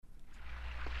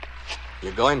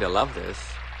You're going to love this.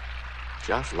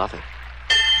 Just love it.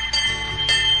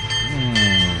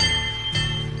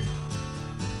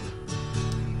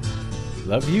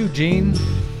 Love you, Gene.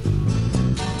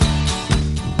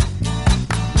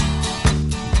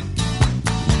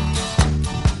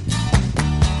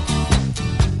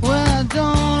 Well, I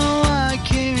don't know why I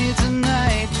came here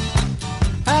tonight.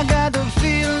 I got the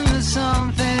feeling that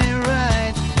something ain't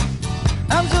right.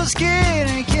 I'm so scared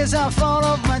in case I fall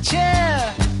off my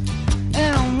chair.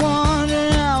 And I'm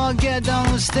wondering how I'll get down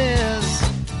the stairs.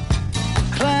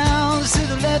 Clowns to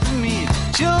the left of me,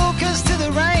 jokers to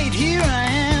the right. Here I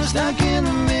am, stuck in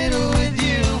the middle with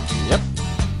you. Yep.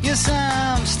 Yes,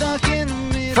 I'm stuck in the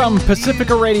middle. From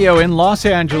Pacifica Radio in Los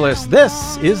Angeles,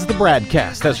 this is the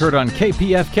BradCast, as heard on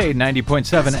KPFK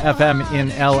 90.7 FM in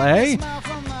LA.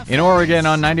 In Oregon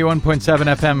on 91.7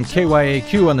 FM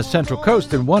KYAQ on the Central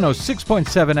Coast and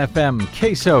 106.7 FM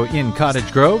KSO in Cottage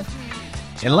Grove.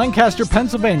 In Lancaster,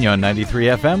 Pennsylvania on 93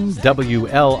 FM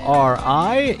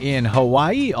WLRI. In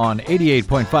Hawaii on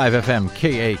 88.5 FM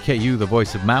KAKU, the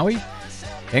voice of Maui.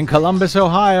 In Columbus,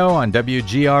 Ohio on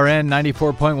WGRN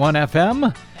 94.1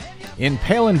 FM. In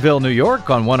Palinville, New York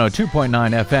on 102.9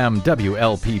 FM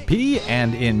WLPP.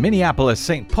 And in Minneapolis,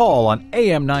 St. Paul on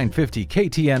AM 950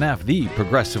 KTNF, the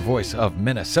progressive voice of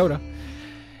Minnesota.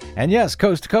 And yes,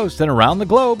 coast to coast and around the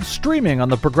globe, streaming on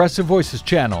the Progressive Voices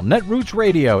channel, Netroots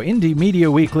Radio, Indie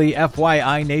Media Weekly,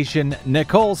 FYI Nation,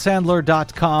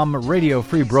 NicoleSandler.com, Radio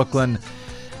Free Brooklyn,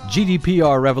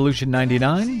 GDPR Revolution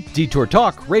 99, Detour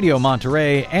Talk, Radio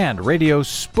Monterey, and Radio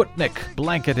Sputnik,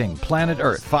 blanketing planet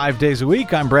Earth 5 days a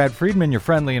week. I'm Brad Friedman, your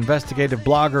friendly investigative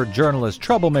blogger, journalist,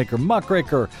 troublemaker,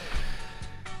 muckraker,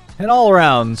 and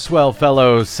all-around swell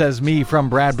fellow, says me from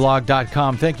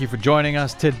BradBlog.com. Thank you for joining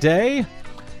us today.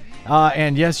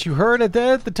 And yes, you heard at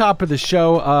the top of the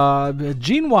show,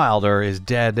 Gene Wilder is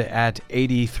dead at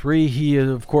 83. He,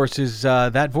 of course, is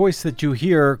that voice that you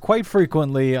hear quite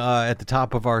frequently at the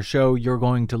top of our show. You're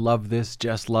going to love this,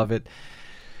 just love it.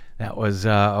 That was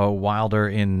Wilder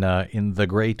in The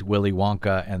Great Willy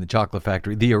Wonka and the Chocolate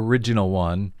Factory, the original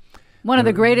one. One of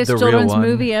the greatest children's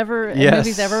movies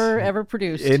Yes. ever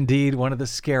produced. Indeed, one of the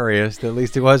scariest, at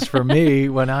least it was for me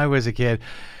when I was a kid.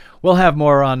 We'll have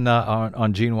more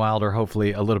on Gene Wilder,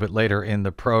 hopefully, a little bit later in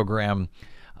the program.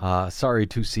 Sorry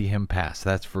to see him pass,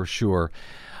 that's for sure.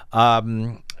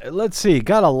 Let's see.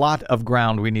 Got a lot of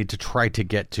ground we need to try to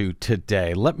get to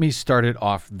today. Let me start it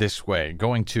off this way,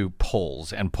 going to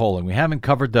polls and polling. We haven't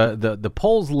covered the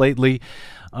polls lately.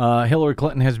 Hillary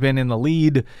Clinton has been in the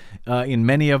lead in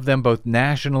many of them, both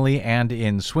nationally and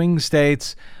in swing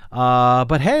states.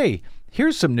 But hey,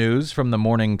 here's some news from the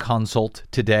Morning Consult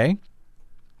today.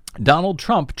 Donald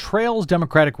Trump trails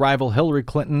Democratic rival Hillary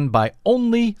Clinton by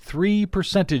only 3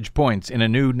 percentage points in a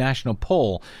new national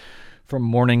poll from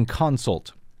Morning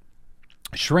Consult,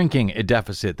 shrinking a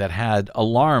deficit that had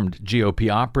alarmed GOP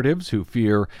operatives who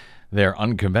fear their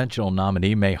unconventional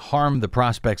nominee may harm the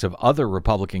prospects of other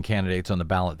Republican candidates on the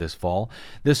ballot this fall.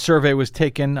 This survey was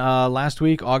taken last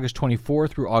week, August 24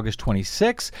 through August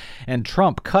 26, and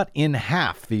Trump cut in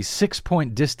half the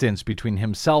 6-point distance between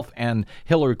himself and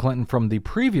Hillary Clinton from the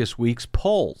previous week's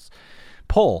poll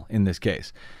in this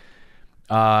case.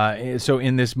 So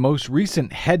in this most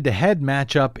recent head-to-head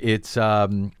matchup, it's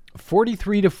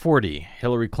 43-40,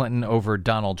 Hillary Clinton over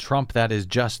Donald Trump. That is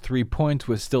just 3 points,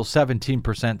 with still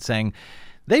 17% saying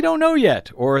they don't know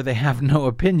yet or they have no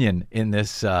opinion in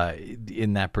this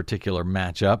in that particular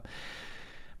matchup.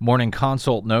 Morning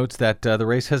Consult notes that the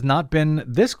race has not been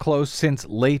this close since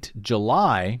late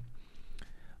July,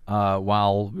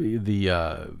 while the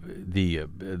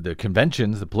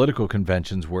conventions, the political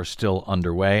conventions, were still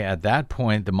underway. At that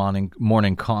point, the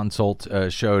Morning Consult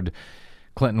showed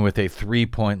Clinton with a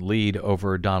 3-point lead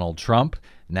over Donald Trump.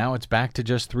 Now it's back to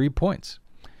just 3 points.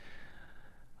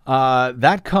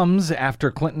 That comes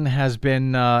after Clinton has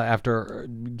been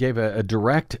gave a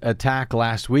direct attack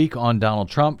last week on Donald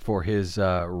Trump for his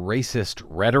racist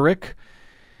rhetoric.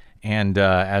 And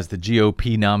as the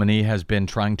GOP nominee has been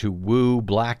trying to woo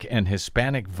black and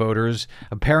Hispanic voters,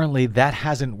 apparently that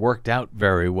hasn't worked out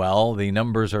very well. The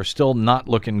numbers are still not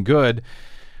looking good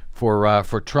for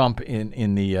Trump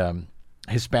in the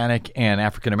Hispanic and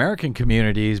African American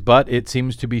communities, but it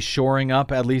seems to be shoring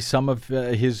up at least some of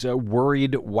his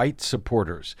worried white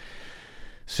supporters.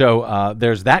 So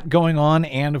there's that going on.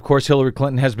 And of course, Hillary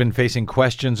Clinton has been facing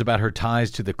questions about her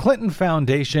ties to the Clinton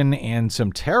Foundation and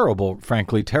some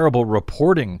frankly terrible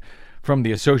reporting from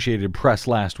the Associated Press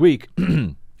last week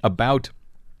about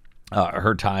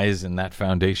her ties in that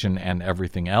foundation and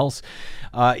everything else.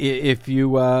 If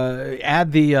you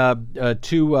add the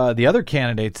the other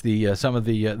candidates, some of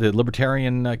the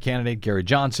Libertarian candidate Gary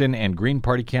Johnson and Green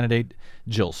Party candidate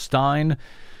Jill Stein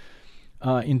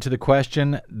into the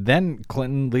question, then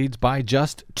Clinton leads by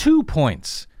just 2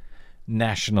 points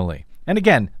nationally. And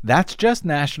again, that's just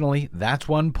nationally. That's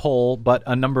one poll, but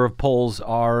a number of polls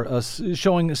are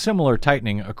showing a similar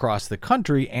tightening across the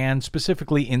country and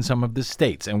specifically in some of the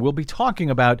states. And we'll be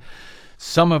talking about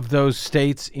some of those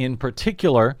states in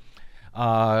particular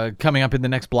coming up in the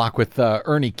next block with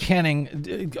Ernie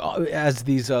Canning as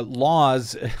these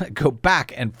laws go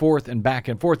back and forth,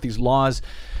 these laws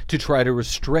to try to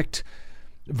restrict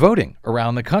voting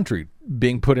around the country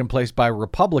being put in place by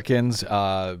Republicans.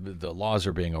 The laws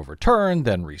are being overturned,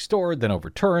 then restored, then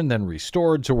overturned, then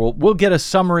restored. So we'll get a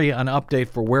summary, an update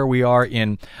for where we are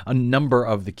in a number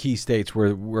of the key states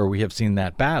where we have seen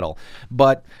that battle.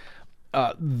 But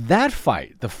that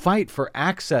fight, the fight for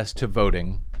access to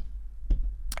voting,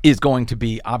 is going to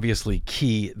be obviously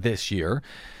key this year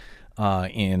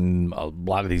in a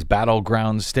lot of these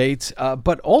battleground states,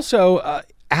 but also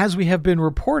as we have been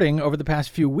reporting over the past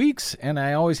few weeks, and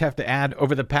I always have to add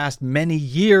over the past many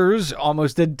years,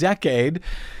 almost a decade,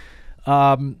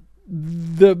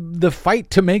 the fight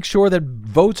to make sure that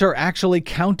votes are actually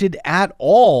counted at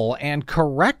all and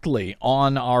correctly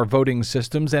on our voting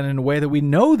systems and in a way that we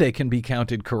know they can be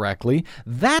counted correctly,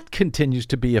 that continues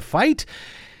to be a fight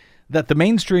that the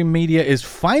mainstream media is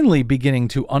finally beginning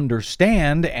to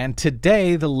understand. And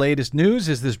today, the latest news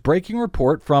is this breaking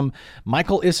report from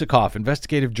Michael Isikoff,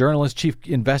 investigative journalist, chief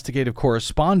investigative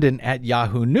correspondent at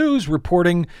Yahoo News,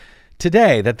 reporting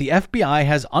today that the FBI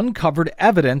has uncovered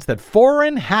evidence that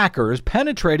foreign hackers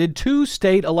penetrated 2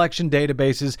 state election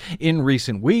databases in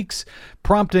recent weeks,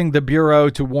 prompting the Bureau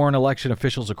to warn election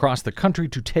officials across the country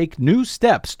to take new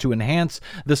steps to enhance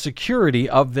the security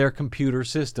of their computer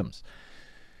systems.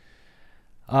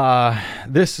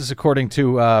 This is according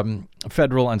to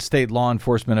federal and state law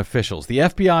enforcement officials. The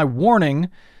FBI warning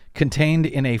contained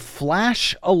in a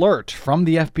flash alert from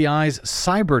the FBI's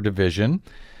cyber division,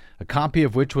 a copy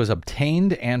of which was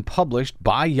obtained and published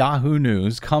by Yahoo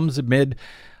News, comes amid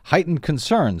heightened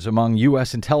concerns among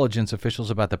U.S. intelligence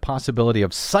officials about the possibility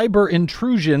of cyber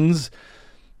intrusions,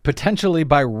 potentially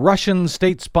by Russian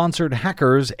state-sponsored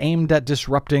hackers aimed at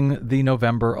disrupting the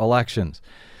November elections.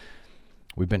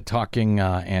 We've been talking,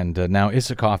 and now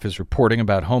Isikoff is reporting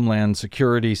about Homeland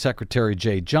Security Secretary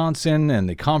Jay Johnson and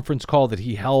the conference call that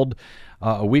he held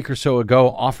a week or so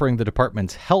ago, offering the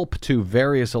department's help to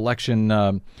various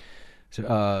election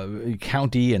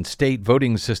county and state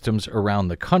voting systems around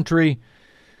the country.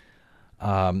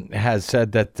 Has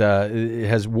said that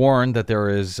has warned that there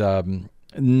is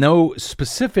no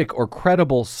specific or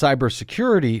credible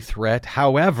cybersecurity threat.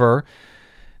 However,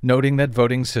 noting that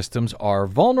voting systems are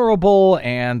vulnerable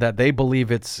and that they believe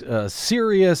it's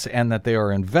serious and that they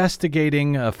are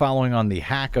investigating following on the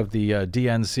hack of the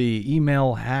DNC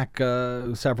email hack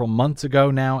several months ago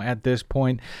now at this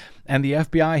point. And the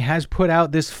FBI has put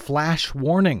out this flash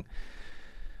warning,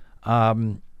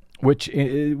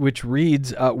 which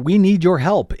reads, we need your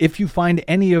help. If you find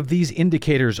any of these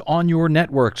indicators on your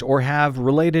networks or have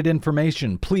related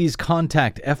information, please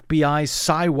contact FBI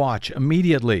Cywatch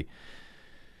immediately.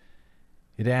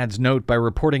 It adds, note, by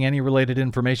reporting any related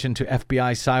information to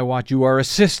FBI Cywatch, you are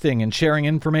assisting in sharing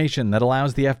information that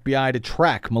allows the FBI to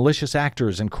track malicious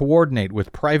actors and coordinate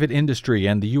with private industry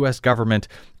and the U.S. government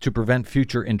to prevent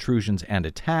future intrusions and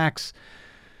attacks.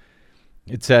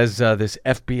 It says this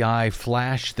FBI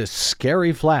flash, this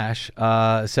scary flash,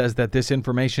 says that this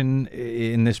information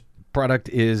in this product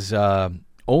is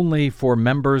only for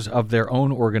members of their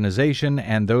own organization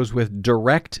and those with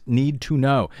direct need to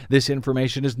know. This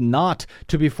information is not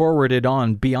to be forwarded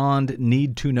on beyond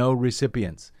need to know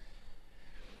recipients.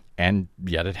 And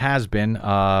yet it has been,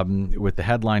 with the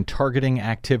headline targeting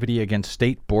activity against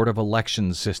state board of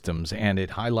elections systems. And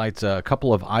it highlights a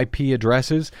couple of IP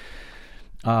addresses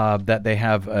that they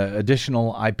have,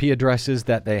 additional IP addresses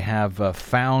that they have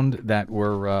found that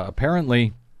were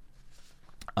apparently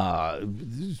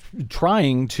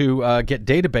trying to get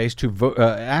access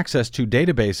to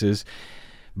databases,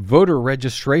 voter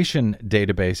registration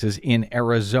databases in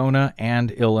Arizona and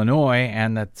Illinois,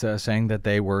 and that's saying that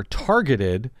they were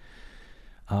targeted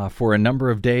for a number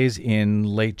of days in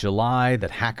late July,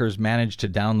 that hackers managed to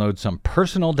download some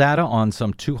personal data on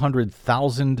some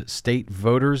 200,000 state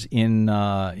voters in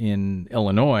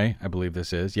Illinois, I believe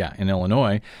this is. Yeah, in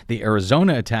Illinois. The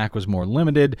Arizona attack was more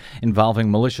limited,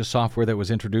 involving malicious software that was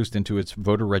introduced into its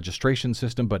voter registration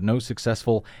system, but no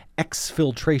successful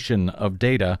exfiltration of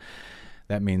data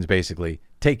that means basically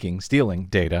stealing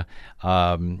data,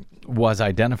 was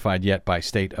identified yet by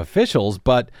state officials.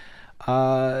 But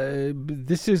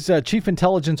this is Chief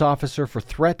Intelligence Officer for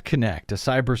Threat Connect, a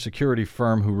cybersecurity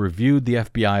firm who reviewed the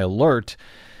FBI alert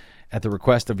at the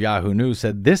request of Yahoo News,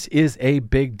 said this is a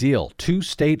big deal. 2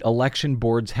 state election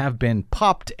boards have been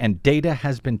popped and data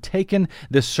has been taken.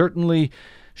 This certainly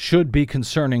should be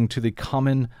concerning to the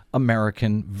common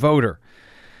American voter.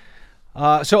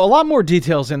 So a lot more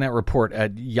details in that report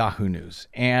at Yahoo News.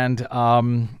 And,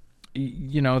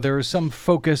 there is some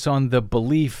focus on the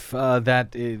belief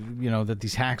that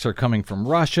these hacks are coming from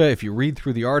Russia. If you read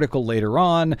through the article later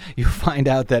on, you find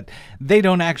out that they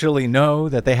don't actually know,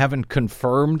 that they haven't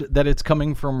confirmed that it's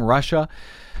coming from Russia.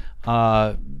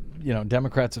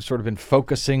 Democrats have sort of been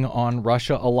focusing on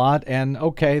Russia a lot. And,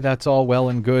 okay, that's all well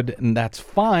and good, and that's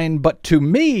fine. But to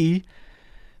me,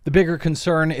 the bigger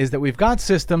concern is that we've got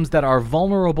systems that are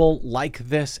vulnerable like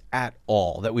this at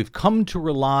all, that we've come to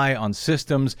rely on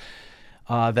systems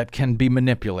that can be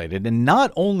manipulated. And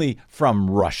not only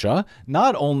from Russia,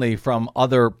 not only from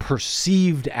other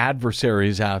perceived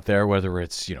adversaries out there, whether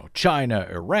it's, China,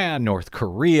 Iran, North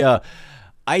Korea,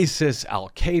 ISIS,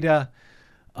 Al-Qaeda,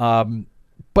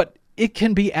 but it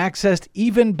can be accessed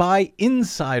even by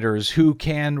insiders who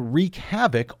can wreak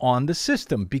havoc on the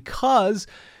system, because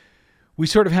we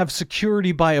sort of have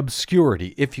security by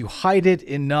obscurity. If you hide it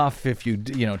enough, if you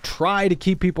try to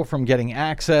keep people from getting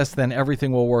access, then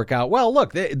everything will work out. Well,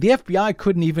 look, the FBI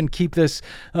couldn't even keep this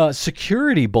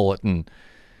security bulletin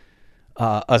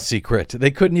a secret. They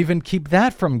couldn't even keep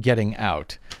that from getting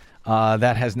out.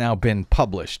 That has now been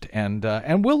published, and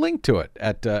we'll link to it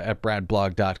at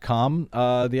bradblog.com.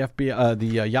 The FBI,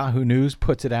 the Yahoo News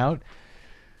puts it out.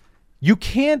 You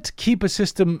can't keep a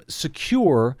system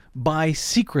secure by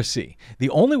secrecy.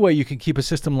 The only way you can keep a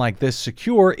system like this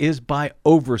secure is by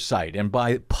oversight, and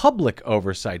by public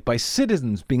oversight, by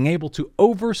citizens being able to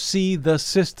oversee the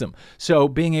system. So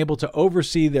being able to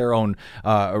oversee their own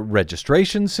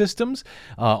registration systems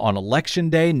on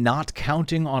election day, not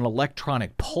counting on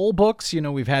electronic poll books.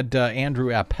 We've had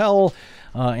Andrew Appel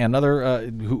and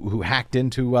other who hacked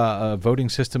into voting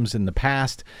systems in the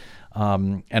past.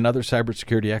 And other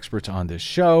cybersecurity experts on this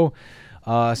show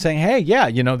saying, hey,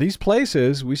 these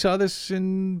places, we saw this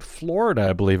in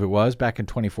Florida, I believe it was, back in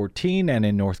 2014, and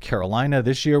in North Carolina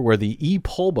this year, where the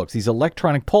e-poll books, these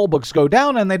electronic poll books, go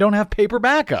down and they don't have paper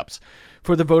backups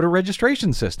for the voter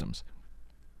registration systems.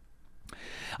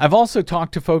 I've also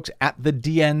talked to folks at the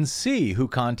DNC who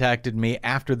contacted me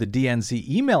after the DNC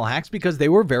email hacks because they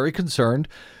were very concerned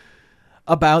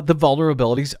about the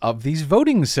vulnerabilities of these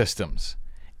voting systems.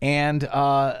 And,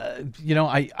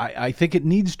 I think it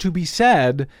needs to be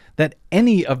said that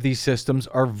any of these systems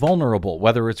are vulnerable,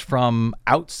 whether it's from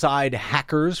outside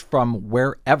hackers from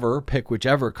wherever, pick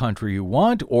whichever country you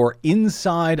want, or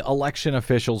inside election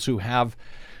officials who have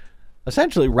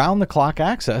essentially round-the-clock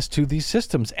access to these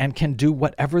systems and can do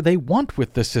whatever they want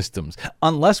with the systems,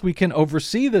 unless we can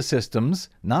oversee the systems,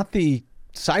 not the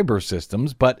cyber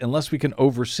systems, but unless we can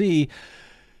oversee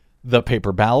the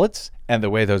paper ballots and the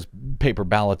way those paper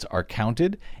ballots are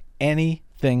counted.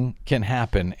 Anything can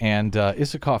happen. And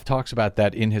Isikoff talks about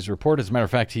that in his report. As a matter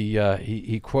of fact,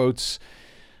 he quotes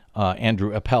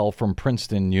Andrew Appel from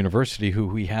Princeton University, who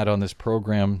we had on this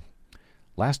program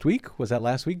last week. Was that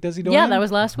last week, Desi Doyen? Yeah, that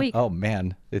was last week. Oh,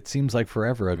 man. It seems like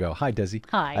forever ago. Hi, Desi.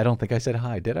 Hi. I don't think I said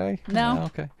hi. Did I? No. Oh,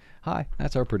 okay. Hi,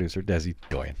 that's our producer, Desi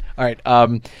Doyen. All right.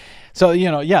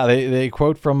 They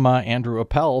quote from Andrew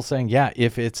Appel saying,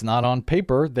 if it's not on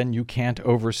paper, then you can't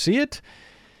oversee it,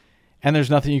 and there's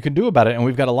nothing you can do about it. And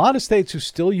we've got a lot of states who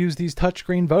still use these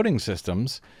touchscreen voting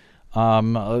systems. A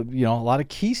lot of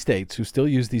key states who still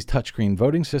use these touchscreen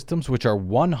voting systems, which are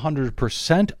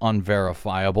 100%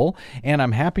 unverifiable. And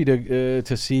I'm happy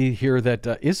to see here that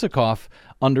Isikoff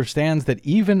understands that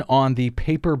even on the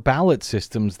paper ballot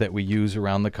systems that we use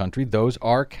around the country, those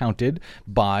are counted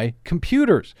by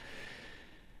computers.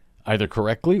 Either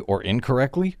correctly or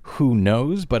incorrectly, who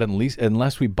knows? But at least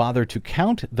unless we bother to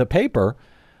count the paper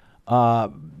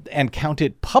and count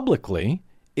it publicly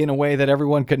in a way that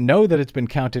everyone can know that it's been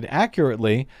counted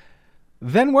accurately,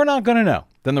 then we're not going to know.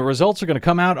 Then the results are going to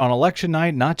come out on election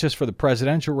night, not just for the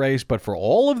presidential race, but for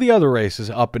all of the other races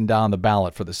up and down the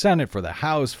ballot, for the Senate, for the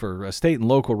House, for state and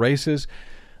local races.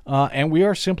 And we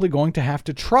are simply going to have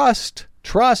to trust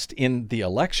in the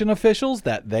election officials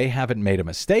that they haven't made a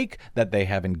mistake, that they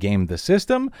haven't gamed the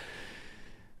system,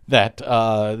 that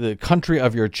the country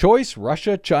of your choice,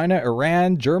 Russia, China,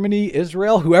 Iran, Germany,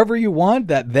 Israel, whoever you want,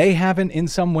 that they haven't in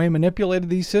some way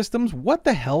manipulated these systems. What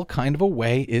the hell kind of a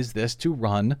way is this to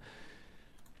run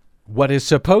what is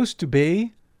supposed to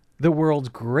be the world's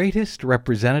greatest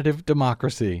representative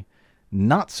democracy.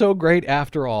 Not so great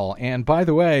after all. And by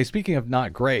the way, speaking of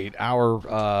not great,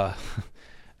 our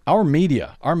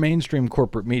media, our mainstream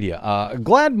corporate media.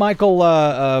 Glad Michael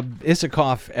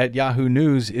Isikoff at Yahoo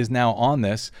News is now on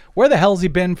this. Where the hell's he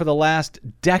been for the last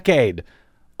decade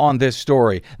on this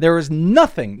story? There is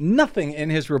nothing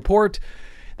in his report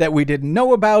that we didn't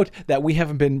know about, that we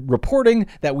haven't been reporting,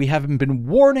 that we haven't been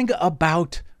warning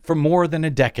about for more than a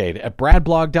decade at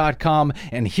bradblog.com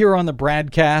and here on the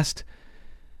BradCast.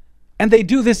 And they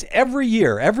do this every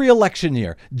year, every election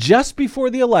year, just before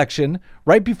the election,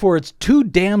 right before it's too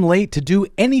damn late to do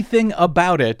anything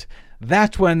about it.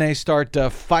 That's when they start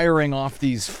firing off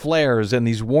these flares and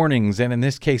these warnings, and in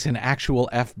this case, an actual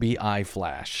FBI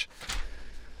flash.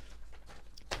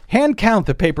 Hand count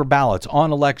the paper ballots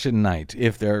on election night,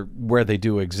 if they're where they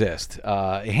do exist.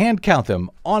 Hand count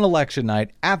them on election night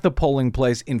at the polling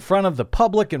place, in front of the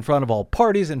public, in front of all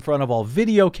parties, in front of all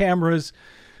video cameras,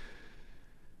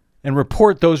 and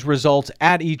report those results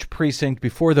at each precinct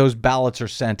before those ballots are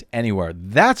sent anywhere.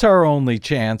 That's our only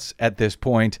chance at this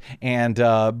point, and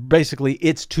basically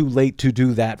it's too late to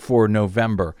do that for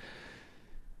November.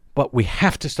 But we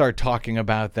have to start talking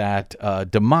about that.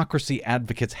 Democracy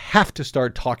advocates have to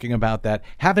start talking about that.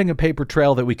 Having a paper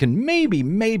trail that we can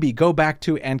maybe go back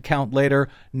to and count later.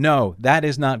 No, that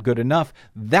is not good enough.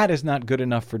 That is not good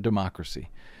enough for democracy.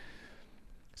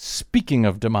 Speaking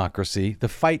of democracy, the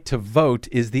fight to vote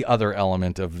is the other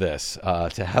element of this.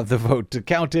 To have the vote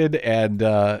counted and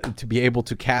to be able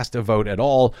to cast a vote at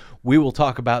all. We will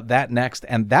talk about that next,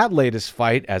 and that latest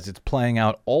fight as it's playing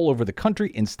out all over the country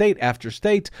in state after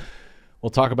state. We'll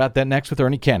talk about that next with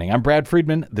Ernie Canning. I'm Brad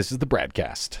Friedman. This is the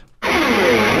BradCast.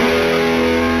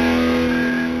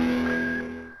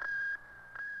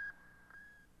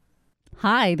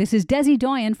 Hi, this is Desi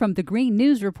Doyen from the Green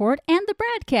News Report and the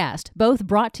BradCast, both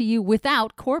brought to you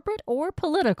without corporate or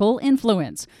political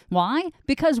influence. Why?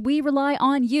 Because we rely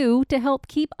on you to help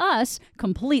keep us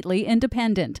completely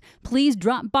independent. Please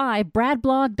drop by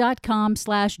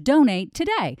bradblog.com/donate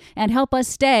today and help us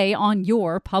stay on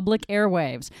your public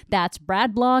airwaves. That's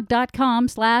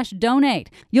bradblog.com/donate.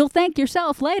 You'll thank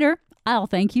yourself later. I'll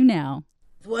thank you now.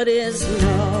 What is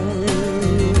known,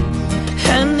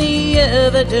 and the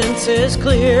evidence is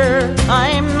clear.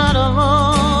 I'm not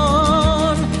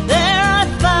alone. There are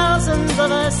thousands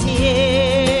of us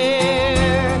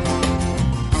here.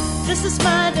 This is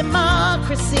my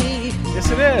democracy. Yes,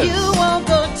 it is. You won't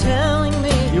go telling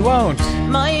me. You won't.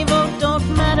 My vote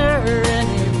don't matter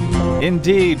anymore.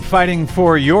 Indeed, fighting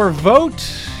for your vote,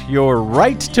 your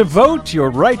right to vote,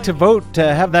 to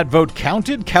have that vote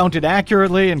counted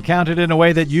accurately, and counted in a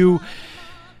way that you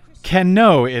can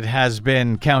know it has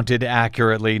been counted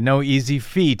accurately. No easy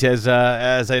feat, as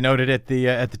I noted at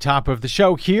the top of the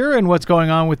show here, and what's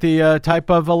going on with the type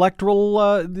of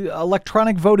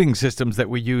electronic voting systems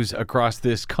that we use across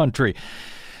this country.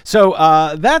 So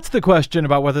that's the question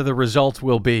about whether the results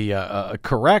will be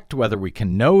correct, whether we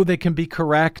can know they can be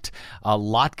correct. A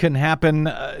lot can happen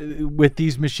with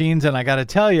these machines, and I got to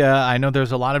tell you, I know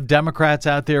there's a lot of Democrats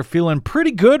out there feeling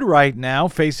pretty good right now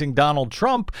facing Donald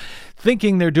Trump,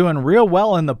 thinking they're doing real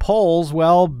well in the polls.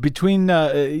 Well, between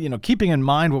keeping in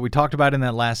mind what we talked about in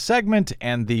that last segment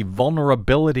and the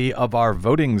vulnerability of our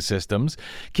voting systems,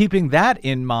 keeping that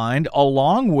in mind,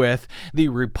 along with the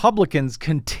Republicans'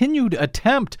 continued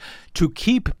attempt to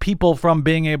keep people from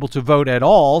being able to vote at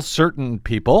all, certain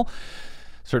people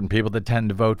that tend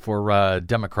to vote for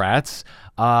Democrats.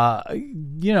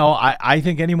 I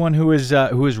think anyone who is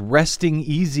resting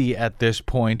easy at this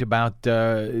point about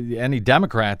any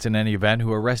Democrats in any event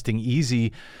who are resting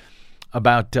easy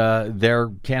about their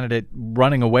candidate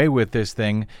running away with this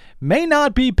thing may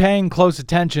not be paying close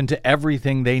attention to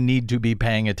everything they need to be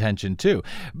paying attention to.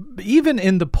 Even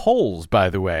in the polls, by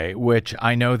the way, which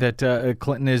I know that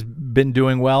Clinton has been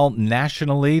doing well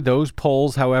nationally, those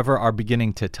polls, however, are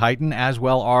beginning to tighten, as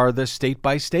well are the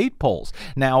state-by-state polls.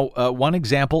 Now, one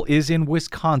example is in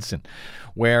Wisconsin,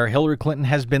 where Hillary Clinton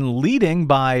has been leading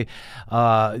by,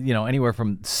 anywhere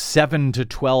from 7 to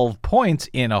 12 points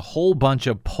in a whole bunch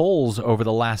of polls over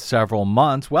the last several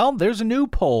months. Well, there's a new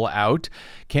poll out,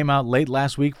 came out late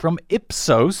last week from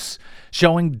Ipsos,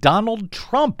 showing Donald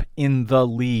Trump in the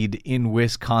lead in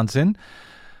Wisconsin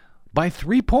by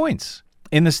 3 points.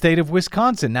 In the state of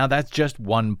Wisconsin. Now, that's just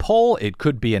one poll. It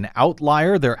could be an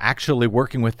outlier. They're actually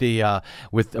working with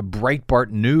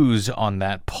Breitbart News on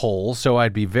that poll, so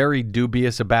I'd be very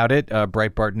dubious about it.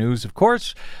 Breitbart News, of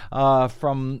course,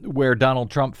 from where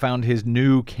Donald Trump found his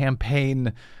new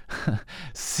campaign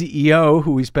CEO,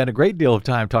 who we spent a great deal of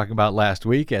time talking about last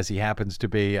week, as he happens to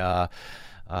be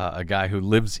a guy who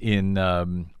lives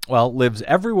lives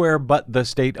everywhere but the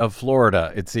state of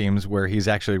Florida, it seems, where he's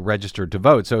actually registered to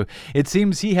vote. So it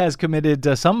seems he has committed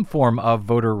some form of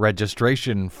voter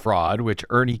registration fraud, which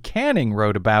Ernie Canning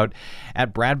wrote about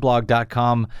at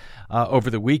bradblog.com over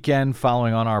the weekend,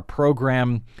 following on our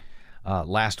program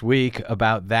last week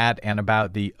about that and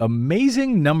about the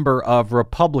amazing number of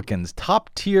Republicans,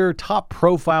 top-tier,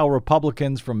 top-profile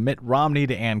Republicans from Mitt Romney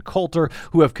to Ann Coulter,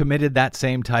 who have committed that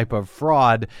same type of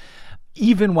fraud,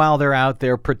 even while they're out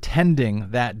there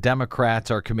pretending that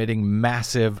Democrats are committing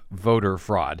massive voter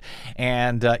fraud.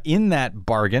 And in that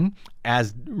bargain,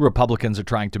 as Republicans are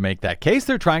trying to make that case,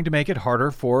 they're trying to make it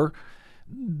harder for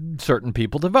certain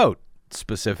people to vote,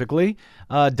 specifically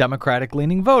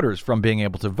Democratic-leaning voters from being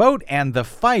able to vote. And the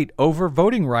fight over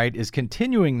voting right is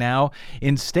continuing now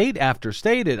in state after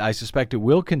state. I suspect it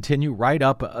will continue right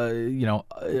up,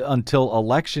 until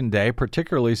Election Day,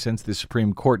 particularly since the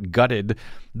Supreme Court gutted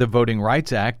the Voting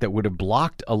Rights Act that would have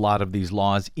blocked a lot of these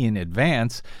laws in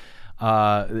advance.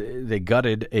 They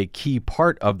gutted a key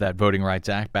part of that Voting Rights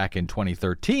Act back in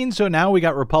 2013. So now we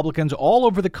got Republicans all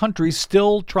over the country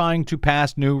still trying to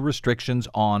pass new restrictions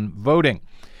on voting.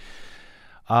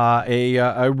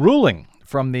 A ruling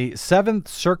from the Seventh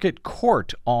Circuit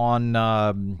Court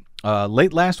on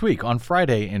late last week, on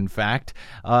Friday, in fact,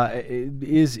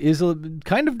 is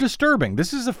kind of disturbing.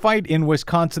 This is a fight in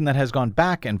Wisconsin that has gone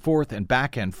back and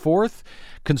forth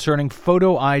concerning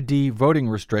photo ID voting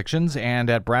restrictions. And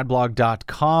at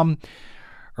bradblog.com,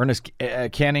 Ernest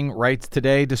Canning writes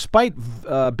today, despite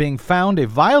being found a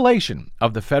violation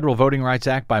of the Federal Voting Rights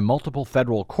Act by multiple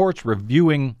federal courts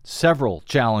reviewing several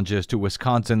challenges to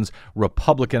Wisconsin's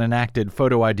Republican-enacted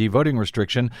photo ID voting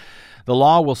restriction, the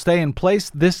law will stay in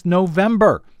place this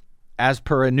November, as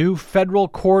per a new federal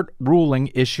court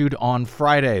ruling issued on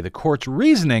Friday. The court's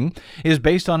reasoning is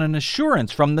based on an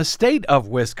assurance from the state of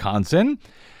Wisconsin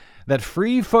that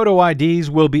free photo IDs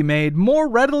will be made more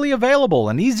readily available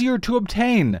and easier to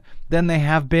obtain than they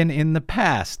have been in the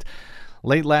past.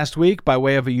 Late last week, by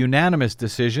way of a unanimous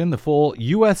decision, the full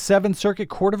U.S. Seventh Circuit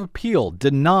Court of Appeal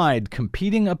denied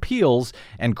competing appeals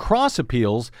and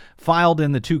cross-appeals filed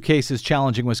in the two cases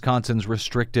challenging Wisconsin's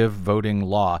restrictive voting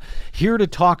law. Here to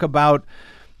talk about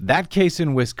that case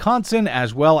in Wisconsin,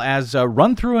 as well as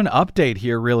run through an update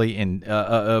here, really,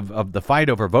 of the fight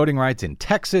over voting rights in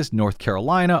Texas, North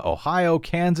Carolina, Ohio,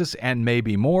 Kansas, and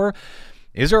maybe more,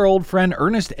 is our old friend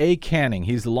Ernest A. Canning.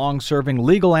 He's the long-serving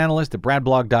legal analyst at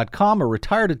bradblog.com, a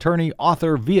retired attorney,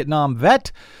 author, Vietnam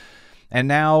vet. And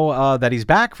now that he's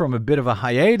back from a bit of a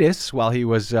hiatus, while he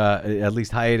was, at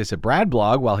least hiatus at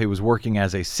BradBlog, while he was working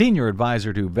as a senior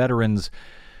advisor to veterans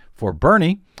for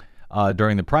Bernie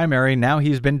during the primary, now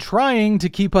he's been trying to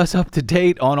keep us up to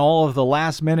date on all of the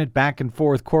last-minute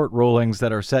back-and-forth court rulings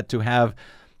that are set to have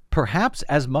perhaps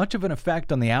as much of an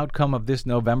effect on the outcome of this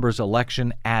November's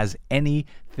election as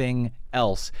anything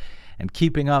else. And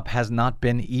keeping up has not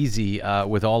been easy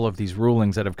with all of these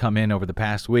rulings that have come in over the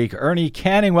past week. Ernie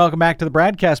Canning, welcome back to the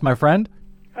BradCast, my friend.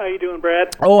 How you doing,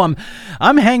 Brad? Oh,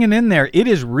 I'm hanging in there. It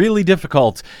is really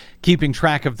difficult keeping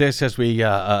track of this as we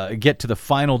get to the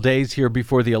final days here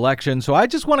before the election. So I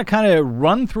just want to kind of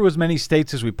run through as many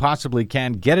states as we possibly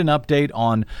can, get an update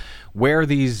on where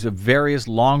these various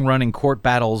long-running court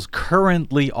battles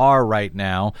currently are right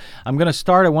now. I want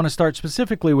to start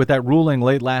specifically with that ruling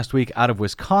late last week out of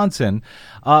Wisconsin.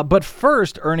 But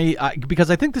first, Ernie,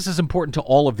 because I think this is important to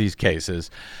all of these cases,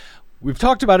 we've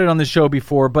talked about it on the show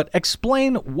before, but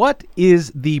explain what is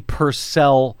the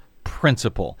Purcell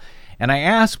principle. And I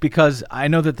ask because I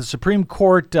know that the Supreme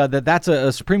Court, that's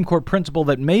a Supreme Court principle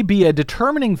that may be a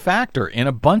determining factor in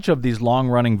a bunch of these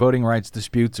long-running voting rights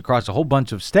disputes across a whole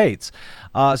bunch of states.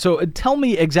 So tell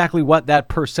me exactly what that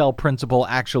Purcell principle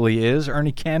actually is,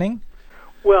 Ernie Canning.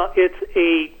 Well,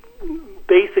 it's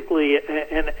basically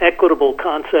an equitable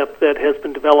concept that has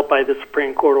been developed by the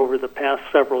Supreme Court over the past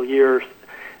several years,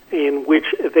 in which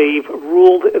they've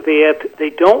ruled that they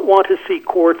don't want to see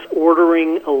courts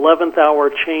ordering 11th hour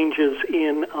changes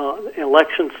in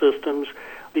election systems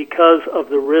because of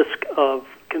the risk of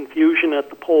confusion at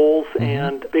the polls,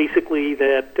 and basically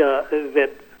that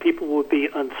people would be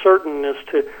uncertain as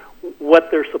to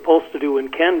what they're supposed to do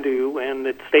and can do, and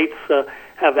that states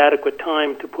have adequate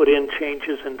time to put in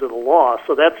changes into the law.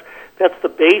 So that's the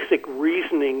basic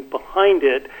reasoning behind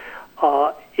it.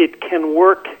 It can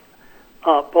work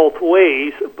both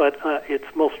ways, but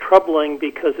it's most troubling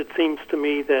because it seems to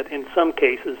me that in some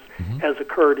cases, as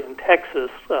occurred in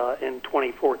Texas in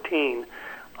 2014,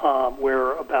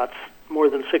 where about more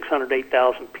than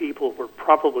 608,000 people were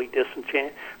probably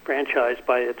disenfranchised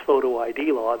by its photo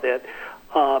ID law, that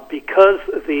because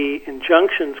the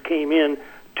injunctions came in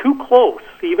too close,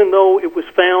 even though it was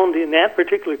found in that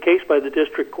particular case by the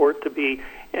district court to be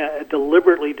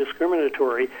deliberately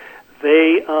discriminatory.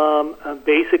 They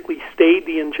basically stayed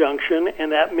the injunction,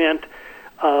 and that meant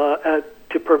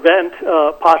to prevent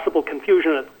possible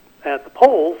confusion at the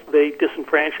polls, they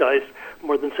disenfranchised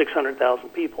more than 600,000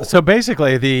 people. So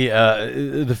basically,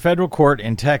 the federal court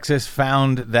in Texas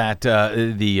found that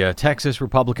the Texas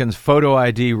Republicans' photo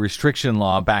ID restriction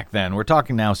law back then, we're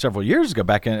talking now several years ago,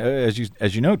 back in,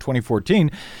 as you know,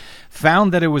 2014,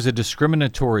 found that it was a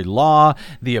discriminatory law.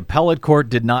 The appellate court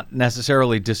did not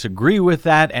necessarily disagree with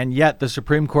that, and yet the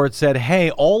Supreme Court said, hey,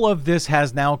 all of this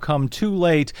has now come too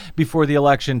late before the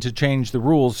election to change the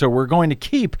rules, so we're going to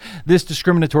keep this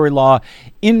discriminatory law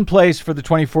in place for the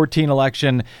 2014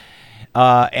 election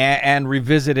and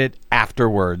revisit it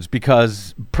afterwards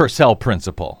because Purcell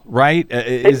principle, right?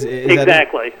 Is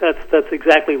exactly. That's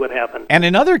exactly what happened. And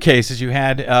in other cases, you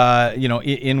had,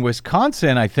 in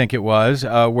Wisconsin, I think it was,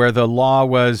 where the law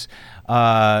was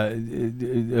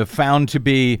found to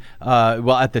be,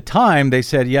 at the time, they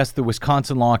said, yes, the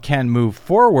Wisconsin law can move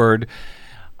forward.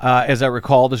 As I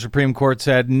recall, the Supreme Court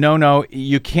said, no,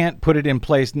 you can't put it in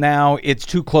place now. It's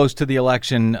too close to the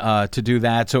election to do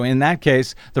that. So in that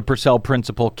case, the Purcell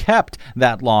principle kept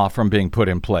that law from being put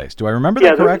in place. Do I remember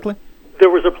that correctly? There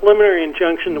was a preliminary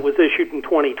injunction that was issued in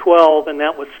 2012, and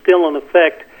that was still in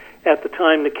effect at the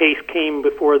time the case came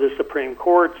before the Supreme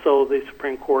Court. So the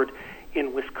Supreme Court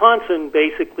in Wisconsin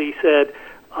basically said,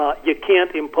 you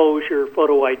can't impose your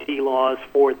photo ID laws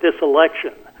for this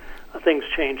election. Things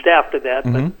changed after that,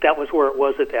 but that was where it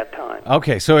was at that time.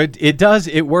 Okay, so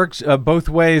it works both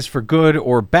ways for good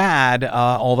or bad,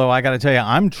 although I got to tell you,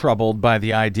 I'm troubled by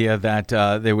the idea that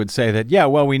they would say that,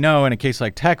 we know in a case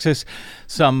like Texas,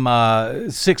 some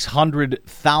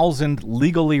 600,000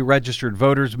 legally registered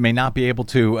voters may not be able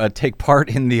to take part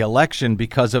in the election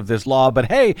because of this law, but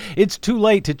hey, it's too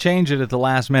late to change it at the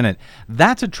last minute.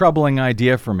 That's a troubling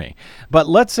idea for me. But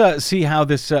let's see how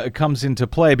this comes into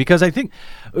play, because I think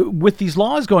with these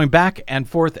laws going back and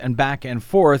forth, as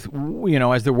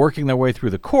they're working their way through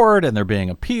the court and they're being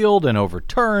appealed and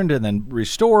overturned and then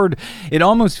restored, it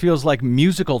almost feels like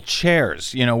musical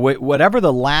chairs. Whatever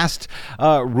the last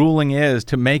ruling is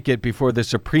to make it before the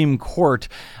Supreme Court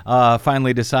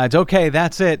finally decides, okay,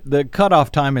 that's it, the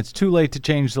cutoff time, it's too late to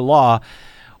change the law.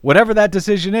 Whatever that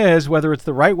decision is, whether it's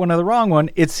the right one or the wrong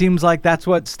one, it seems like that's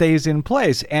what stays in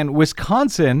place. And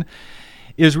Wisconsin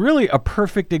is really a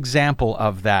perfect example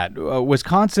of that.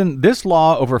 Wisconsin, this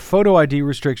law over photo ID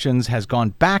restrictions has gone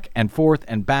back and forth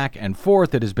and back and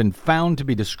forth. It has been found to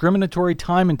be discriminatory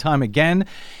time and time again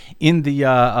in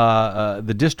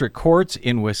the district courts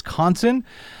in Wisconsin.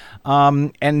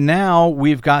 And now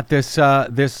we've got this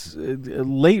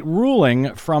late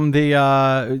ruling from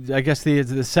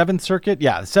the Seventh Circuit,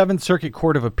 the Seventh Circuit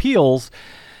Court of Appeals,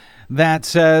 that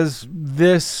says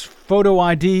this photo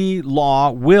ID law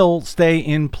will stay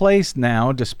in place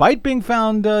now, despite being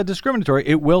found discriminatory.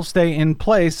 It will stay in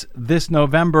place this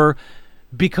November.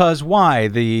 Because why?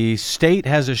 The state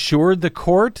has assured the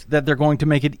court that they're going to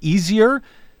make it easier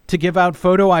to give out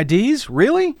photo IDs?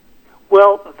 Really?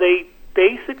 Well, they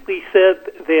basically said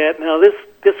that, now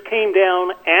this came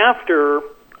down after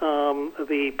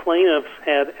the plaintiffs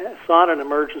had sought an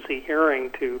emergency hearing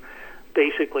to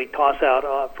basically toss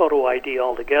out photo ID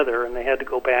altogether, and they had to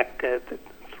go back. It's a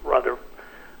rather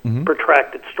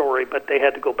protracted story, but they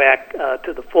had to go back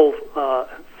to the full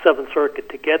Seventh Circuit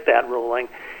to get that ruling.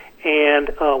 And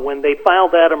when they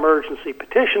filed that emergency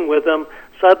petition with them,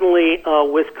 suddenly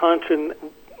Wisconsin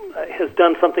has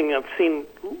done something I've seen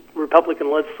Republican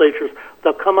legislatures.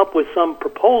 They'll come up with some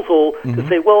proposal to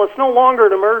say, well, it's no longer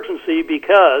an emergency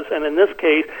because, and in this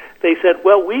case, they said,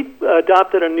 well, we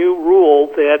adopted a new rule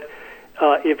that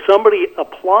if somebody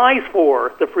applies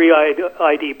for the free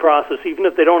ID process, even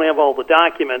if they don't have all the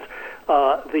documents,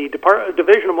 the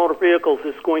Division of Motor Vehicles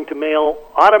is going to mail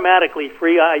automatically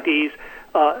free IDs,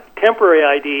 temporary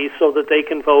IDs, so that they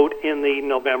can vote in the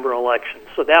November election.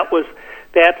 So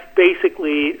that's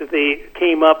basically they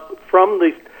came up from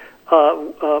the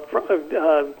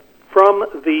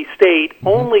state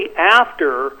only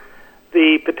after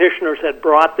the petitioners had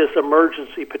brought this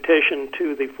emergency petition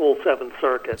to the full Seventh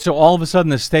Circuit. So all of a sudden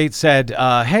the state said,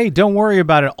 hey, don't worry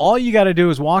about it. All you got to do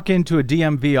is walk into a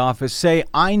DMV office, say,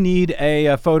 I need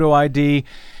a photo ID.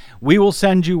 We will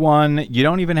send you one. You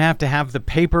don't even have to have the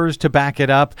papers to back it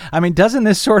up. I mean, doesn't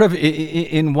this sort of,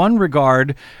 in one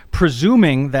regard,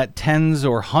 presuming that tens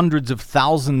or hundreds of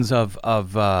thousands of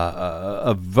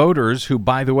voters who,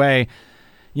 by the way,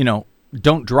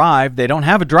 don't drive, they don't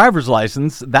have a driver's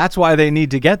license. That's why they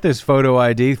need to get this photo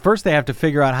ID. First, they have to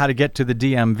figure out how to get to the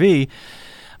DMV.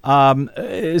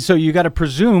 So you got to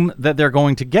presume that they're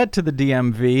going to get to the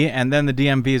DMV, and then the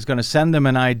DMV is going to send them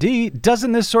an ID.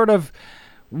 Doesn't this sort of,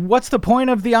 what's the point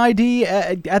of the ID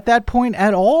at that point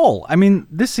at all? I mean,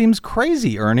 this seems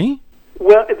crazy, Ernie.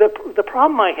 Well, the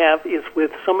problem I have is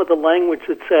with some of the language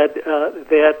that said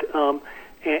that,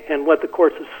 and what the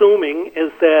court's assuming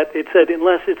is that it said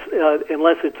unless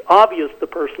it's obvious the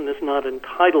person is not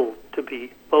entitled to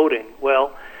be voting.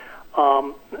 Well,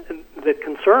 the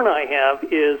concern I have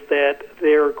is that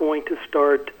they're going to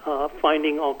start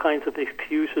finding all kinds of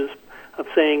excuses of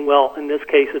saying, well, in this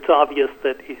case, it's obvious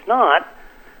that he's not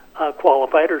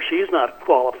qualified or she's not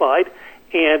qualified.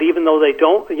 And even though they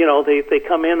don't, they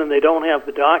come in and they don't have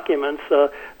the documents,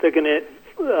 they're going to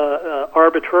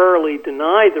arbitrarily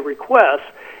deny the request.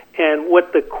 And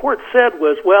what the court said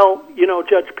was, well,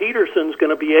 Judge Peterson's going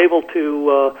to be able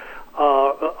to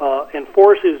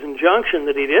enforce his injunction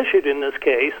that he'd issued in this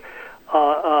case.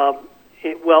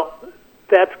 Well,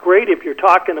 that's great if you're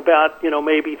talking about,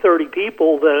 maybe 30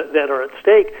 people that are at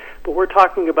stake, but we're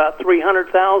talking about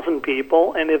 300,000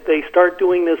 people, and if they start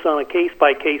doing this on a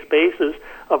case-by-case basis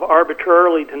of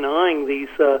arbitrarily denying these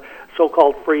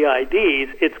so-called free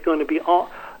IDs, it's going to be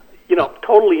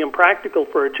totally impractical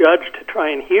for a judge to try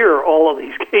and hear all of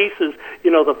these cases,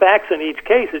 the facts in each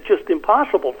case. It's just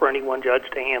impossible for any one judge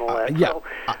to handle that.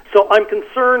 So I'm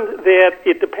concerned that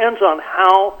it depends on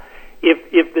how.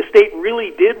 If the state really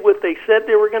did what they said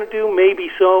they were going to do, maybe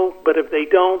so. But if they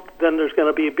don't, then there's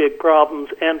going to be big problems,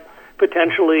 and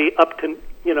potentially up to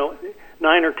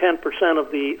 9 or 10%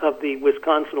 of the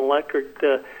Wisconsin electorate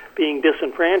being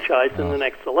disenfranchised in the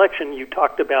next election. You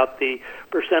talked about the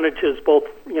percentages, both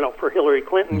for Hillary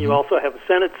Clinton. You also have a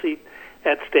Senate seat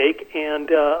at stake, and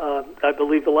I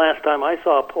believe the last time I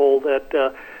saw a poll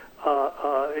that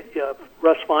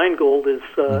Russ Feingold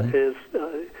is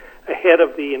ahead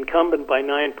of the incumbent by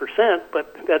 9%,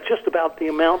 but that's just about the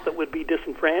amount that would be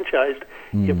disenfranchised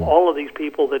if all of these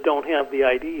people that don't have the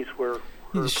IDs were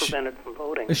prevented from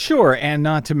voting. Sure, and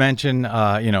not to mention,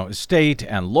 state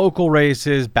and local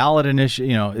races, ballot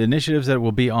initiatives that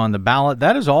will be on the ballot.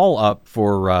 That is all up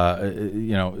for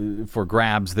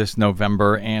grabs this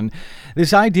November. And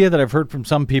this idea that I've heard from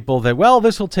some people that, well,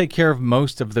 this will take care of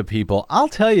most of the people. I'll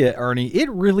tell you, Ernie, it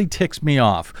really ticks me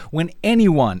off when I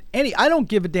don't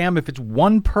give a damn if it's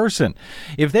one person.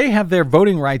 If they have their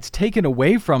voting rights taken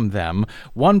away from them,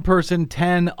 one person,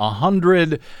 10,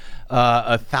 100,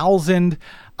 1,000.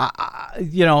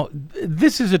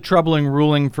 This is a troubling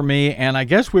ruling for me, and I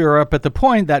guess we are up at the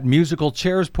point, that musical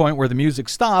chairs point, where the music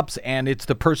stops, and it's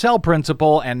the Purcell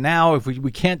principle, and now if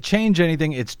we can't change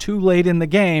anything, it's too late in the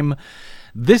game.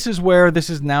 This is where this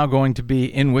is now going to be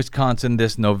in Wisconsin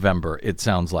this November, it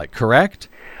sounds like, correct?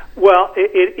 Well,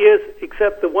 it is,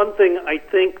 except the one thing I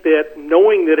think that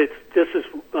knowing that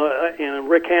and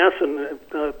Rick Hassan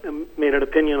made an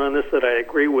opinion on this that I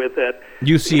agree with, that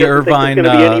UC Irvine there's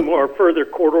going to be any more further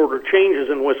court order changes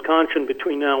in Wisconsin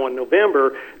between now and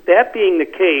November. That being the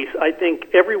case, I think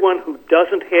everyone who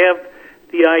doesn't have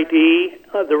the ID,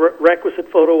 the requisite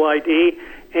photo ID,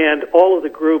 and all of the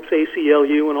groups,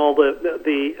 ACLU and all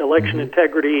the election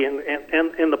integrity and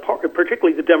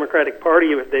particularly the Democratic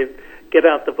Party, if they get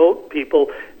out the vote people,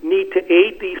 need to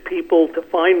aid these people to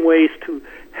find ways to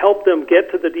help them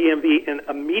get to the DMV and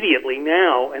immediately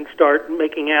now and start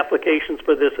making applications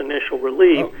for this initial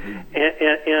relief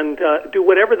and do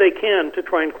whatever they can to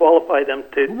try and qualify them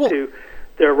to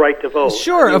their right to vote.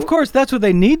 Sure, of course, that's what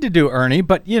they need to do, Ernie.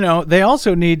 But, they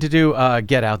also need to do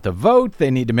get out the vote.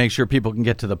 They need to make sure people can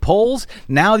get to the polls.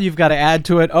 Now you've got to add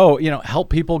to it, help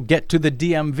people get to the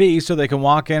DMV so they can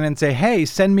walk in and say, hey,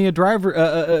 send me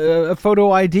a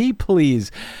photo ID,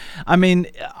 please. I mean,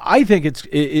 I think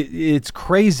it's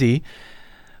crazy.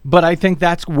 But I think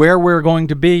that's where we're going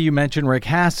to be. You mentioned Rick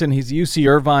Hassan. He's a UC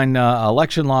Irvine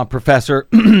election law professor.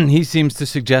 He seems to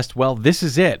suggest, well, this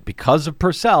is it. Because of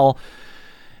Purcell,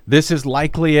 this is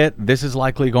likely it. This is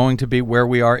likely going to be where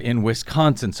we are in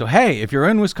Wisconsin. So, hey, if you're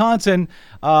in Wisconsin,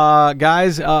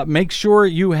 guys, make sure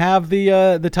you have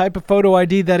the type of photo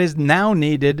ID that is now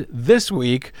needed this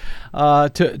week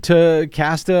to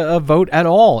cast a vote at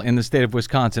all in the state of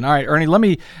Wisconsin. All right, Ernie,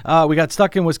 we got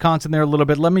stuck in Wisconsin there a little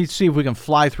bit. Let me see if we can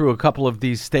fly through a couple of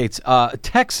these states.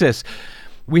 Texas.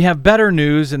 We have better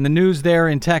news, and the news there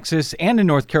in Texas and in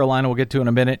North Carolina, we'll get to in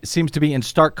a minute, seems to be in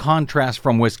stark contrast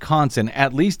from Wisconsin.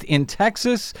 At least in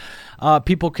Texas,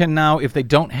 people can now, if they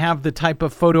don't have the type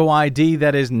of photo ID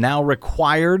that is now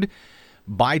required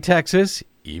by Texas,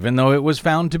 even though it was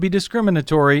found to be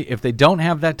discriminatory, if they don't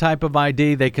have that type of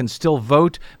ID, they can still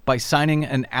vote by signing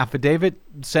an affidavit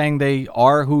saying they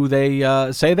are who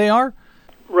they say they are?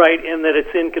 Right, and that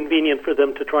it's inconvenient for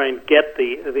them to try and get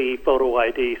the photo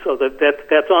ID. So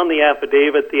that's on the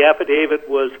affidavit. The affidavit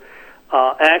was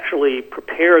actually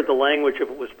prepared. The language of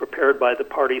it was prepared by the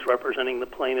parties representing the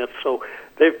plaintiffs. So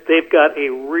they've got a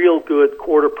real good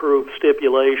court-approved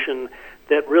stipulation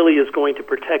that really is going to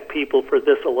protect people for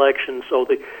this election. So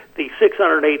the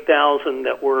 608,000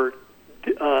 that were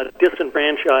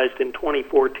disenfranchised in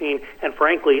 2014, and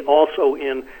frankly also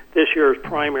in this year's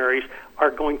primaries, are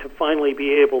going to finally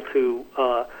be able to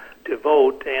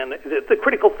vote. And the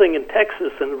critical thing in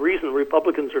Texas, and the reason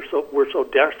Republicans were so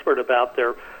desperate about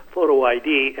their photo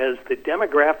ID, as the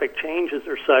demographic changes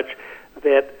are such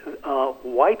that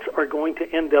whites are going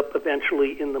to end up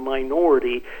eventually in the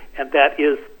minority, and that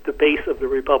is the base of the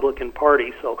Republican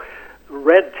Party. So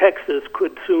red Texas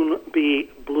could soon be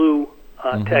blue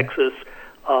Texas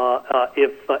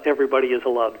if everybody is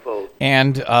allowed to vote.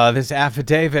 And this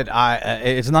affidavit,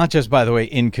 it's not just, by the way,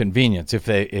 inconvenience.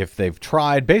 If they've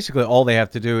tried, basically all they have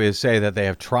to do is say that they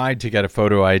have tried to get a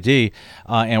photo ID.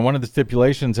 And one of the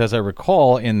stipulations, as I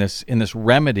recall, in this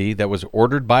remedy that was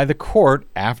ordered by the court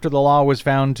after the law was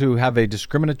found to have a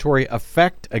discriminatory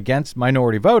effect against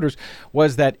minority voters,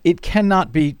 was that it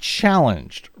cannot be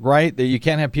challenged, right? That you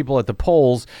can't have people at the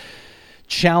polls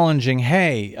challenging,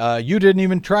 hey, you didn't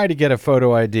even try to get a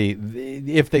photo ID.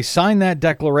 If they sign that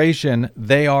declaration,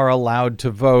 they are allowed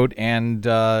to vote, and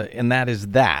that is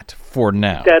that for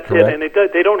now. That's correct? It, and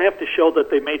they don't have to show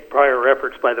that they made prior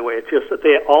efforts. By the way, it's just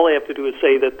that all they have to do is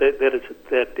say that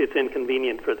it's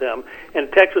inconvenient for them.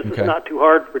 And Texas is not too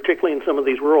hard, particularly in some of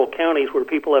these rural counties where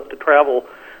people have to travel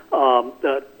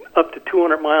up to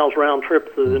 200 miles round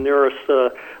trip to the nearest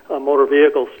motor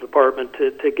vehicles department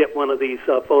to get one of these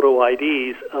photo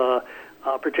IDs,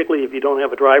 particularly if you don't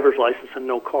have a driver's license and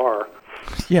no car.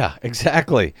 Yeah,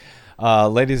 exactly.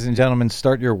 Ladies and gentlemen,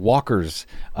 start your walkers.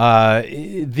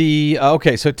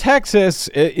 Okay, so Texas,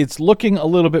 it's looking a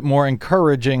little bit more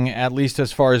encouraging, at least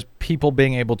as far as people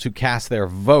being able to cast their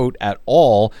vote at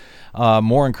all.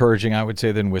 More encouraging, I would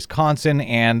say, than Wisconsin.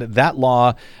 And that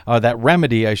law, that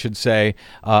remedy, I should say,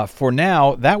 for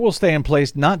now, that will stay in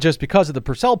place not just because of the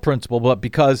Purcell principle, but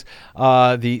because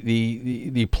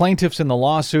the plaintiffs in the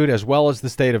lawsuit, as well as the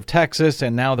state of Texas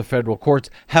and now the federal courts,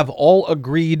 have all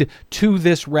agreed to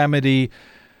this remedy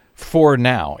for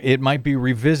now. It might be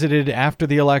revisited after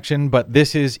the election, but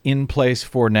this is in place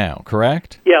for now,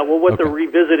 correct? Yeah, well, what they're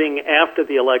revisiting after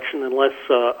the election, unless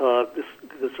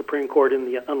the Supreme Court, in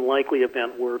the unlikely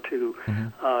event, were to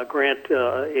grant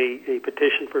a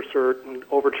petition for cert and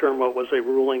overturn what was a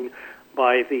ruling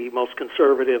by the most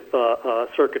conservative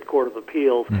Circuit Court of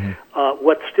Appeals.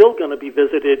 What's still going to be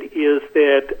visited is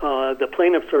that the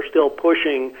plaintiffs are still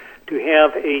pushing to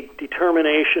have a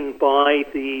determination by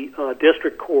the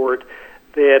district court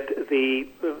that the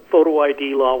photo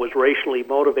ID law was racially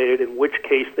motivated, in which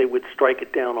case they would strike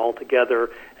it down altogether,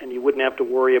 and you wouldn't have to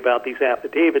worry about these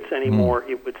affidavits anymore.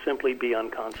 It would simply be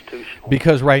unconstitutional.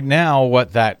 Because right now,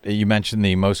 you mentioned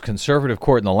the most conservative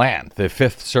court in the land, the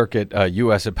Fifth Circuit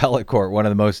U.S. Appellate Court, one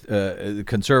of the most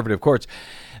conservative courts,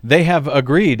 they have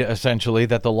agreed, essentially,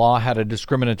 that the law had a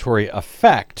discriminatory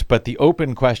effect, but the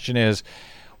open question is,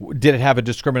 did it have a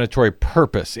discriminatory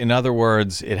purpose? In other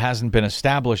words, it hasn't been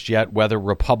established yet whether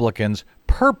Republicans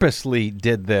purposely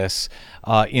did this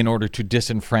in order to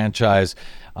disenfranchise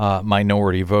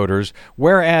minority voters.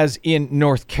 Whereas in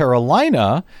North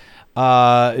Carolina,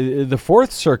 the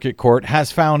Fourth Circuit Court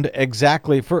has found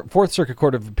Fourth Circuit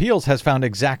Court of Appeals has found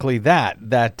exactly that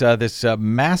this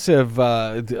massive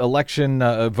election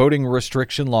voting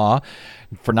restriction law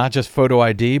for not just photo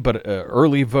ID, but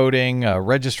early voting,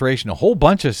 registration, a whole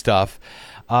bunch of stuff,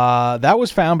 that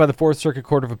was found by the Fourth Circuit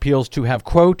Court of Appeals to have,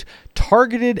 quote,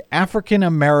 targeted African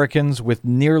Americans with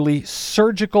nearly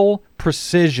surgical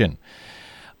precision.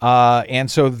 And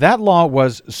so that law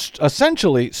was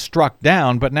essentially struck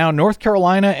down, but now North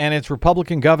Carolina and its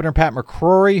Republican Governor Pat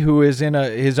McCrory, who is in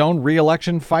his own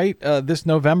re-election fight this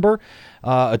November,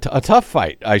 a tough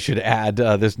fight, I should add,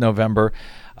 this November,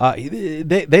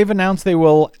 they've announced they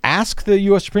will ask the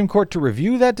U.S. Supreme Court to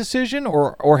review that decision,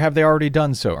 or have they already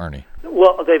done so, Ernie?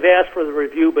 Well, they've asked for the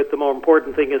review, but the more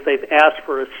important thing is they've asked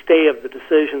for a stay of the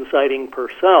decision, citing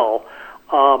Purcell.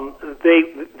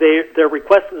 Their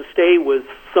request for the stay was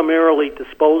summarily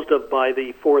disposed of by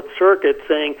the Fourth Circuit,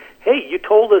 saying, "Hey, you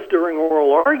told us during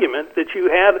oral argument that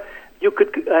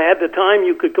at the time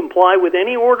you could comply with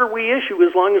any order we issue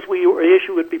as long as we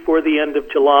issue it before the end of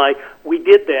July. We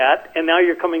did that, and now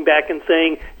you're coming back and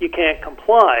saying you can't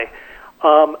comply."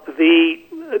 The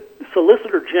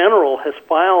Solicitor General has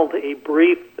filed a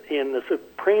brief in the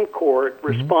Supreme Court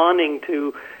responding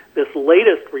to this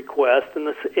latest request,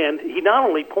 and he not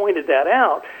only pointed that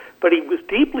out, but he was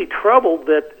deeply troubled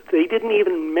that they didn't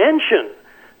even mention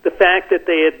the fact that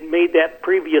they had made that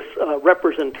previous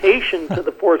representation to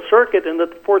the Fourth Circuit, and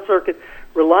that the Fourth Circuit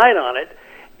relied on it.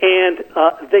 And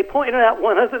they pointed out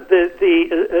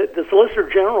the Solicitor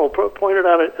General pointed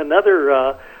out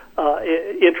another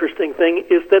interesting thing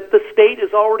is that the state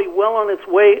is already well on its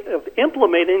way of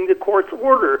implementing the court's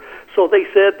order. So they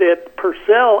said that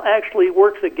Purcell actually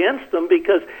works against them,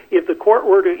 because if the court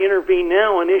were to intervene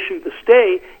now and issue the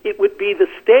stay, it would be the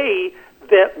stay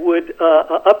that would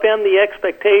upend the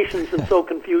expectations and sow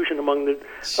confusion among the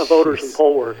voters and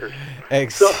poll workers.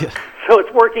 So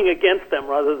it's working against them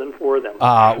rather than for them.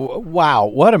 Wow,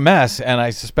 what a mess. And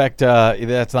I suspect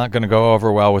that's not going to go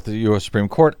over well with the U.S. Supreme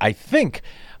Court. I think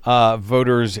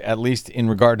voters, at least in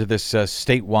regard to this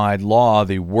statewide law,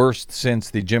 the worst since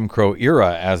the Jim Crow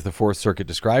era, as the Fourth Circuit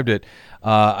described it,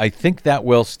 I think that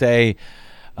will stay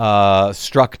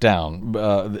struck down,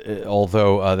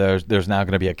 although there's now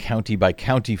going to be a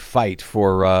county-by-county fight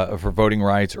for voting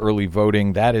rights, early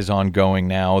voting. That is ongoing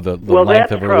now, the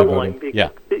length of early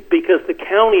voting. Because the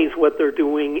counties, what they're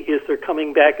doing is they're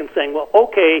coming back and saying, well,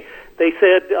 okay, they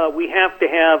said we have to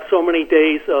have so many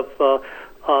days of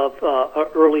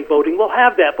early voting. We'll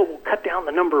have that, but we'll cut down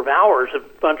the number of hours a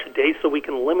bunch of days so we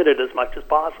can limit it as much as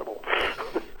possible.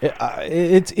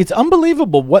 It's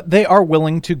unbelievable what they are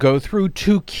willing to go through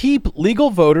to keep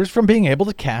legal voters from being able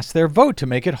to cast their vote, to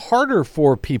make it harder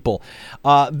for people.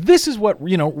 This is what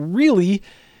really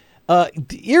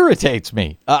irritates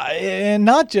me, and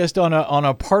not just on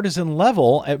a partisan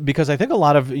level, because I think a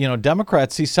lot of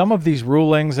Democrats see some of these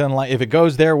rulings and if it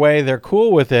goes their way, they're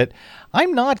cool with it.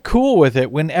 I'm not cool with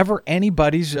it whenever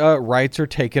anybody's rights are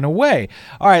taken away.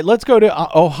 All right, let's go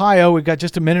to Ohio. We've got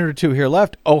just a minute or two here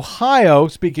left. Ohio,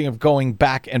 speaking of going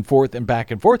back and forth,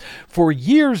 for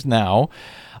years now,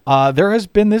 there has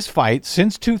been this fight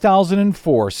since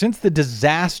 2004, since the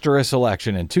disastrous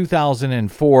election in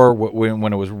 2004,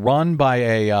 when it was run by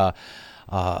a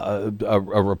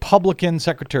Republican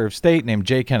Secretary of State named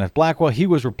J. Kenneth Blackwell. He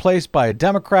was replaced by a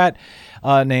Democrat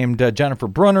named Jennifer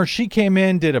Brunner. She came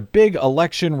in, did a big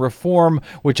election reform,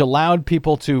 which allowed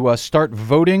people to start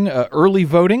voting, early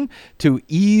voting, to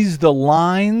ease the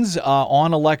lines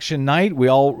on election night. We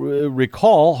all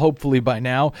recall, hopefully by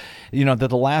now, that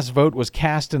the last vote was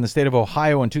cast in the state of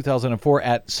Ohio in 2004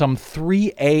 at some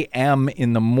 3 a.m.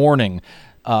 in the morning.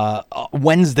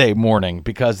 Wednesday morning,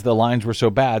 because the lines were so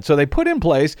bad. So they put in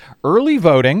place early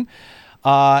voting,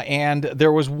 and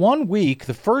there was 1 week,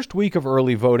 the first week of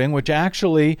early voting, which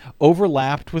actually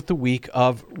overlapped with the week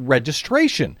of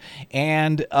registration.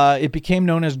 And it became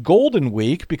known as Golden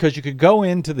Week, because you could go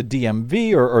into the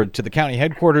DMV or to the county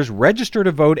headquarters, register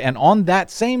to vote, and on that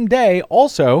same day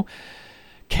also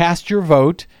cast your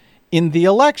vote in the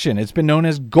election. It's been known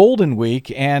as Golden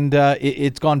Week, and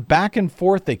it's gone back and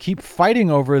forth. They keep fighting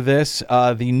over this.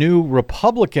 The new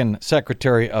Republican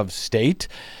Secretary of State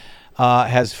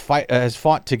has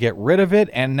fought to get rid of it,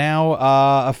 and now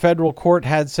a federal court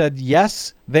had said,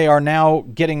 yes, they are now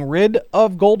getting rid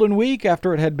of Golden Week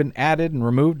after it had been added and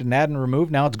removed and added and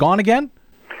removed. Now it's gone again?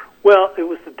 Well, it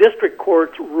was the district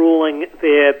court's ruling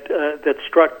that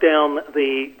struck down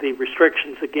the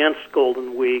restrictions against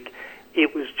Golden Week.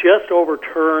 It was just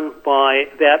overturned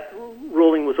that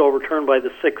ruling was overturned by the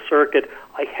Sixth Circuit.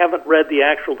 I haven't read the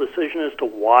actual decision as to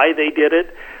why they did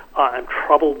it. I'm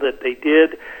troubled that they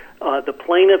did. The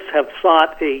plaintiffs have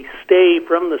sought a stay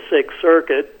from the Sixth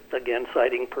Circuit, again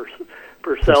citing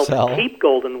Purcell to keep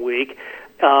Golden Week.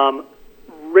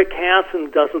 Rick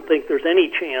Hassan doesn't think there's any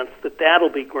chance that that'll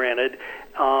be granted.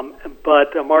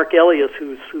 But Mark Elias,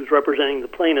 who's representing the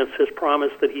plaintiffs, has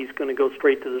promised that he's going to go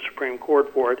straight to the Supreme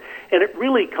Court for it. And it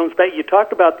really comes back, you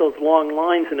talked about those long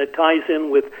lines, and it ties in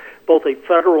with both a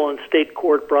federal and state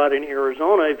court brought in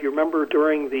Arizona. If you remember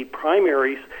during the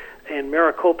primaries in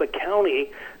Maricopa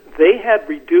County, they had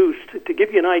reduced, to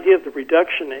give you an idea of the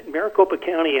reduction, Maricopa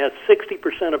County has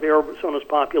 60% of Arizona's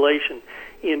population.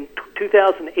 In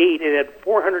 2008, it had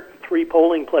 403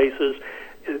 polling places.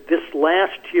 This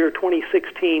last year,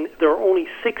 2016, there are only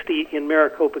 60 in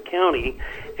Maricopa County,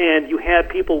 and you had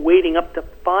people waiting up to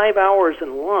 5 hours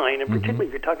in line, and particularly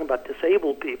if you're talking about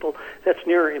disabled people, that's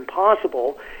near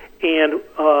impossible. And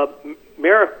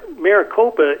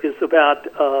Maricopa is about,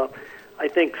 I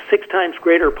think, 6 times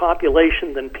greater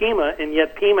population than Pima, and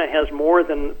yet Pima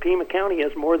County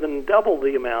has more than double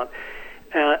the amount.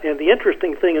 And the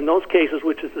interesting thing in those cases,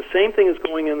 which is the same thing as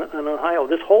going in Ohio,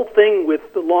 this whole thing with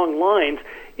the long lines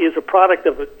is a product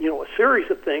of a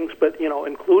series of things, but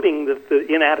including the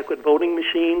inadequate voting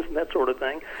machines and that sort of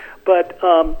thing. But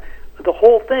the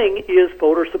whole thing is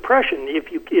voter suppression.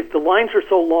 If the lines are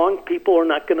so long, people are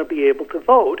not going to be able to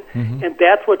vote, and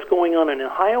that's what's going on in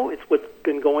Ohio. It's what's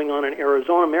been going on in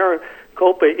Arizona.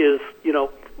 Maricopa is,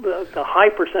 the high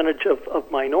percentage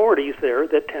of minorities there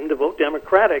that tend to vote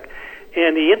Democratic.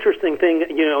 And the interesting thing,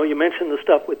 you mentioned the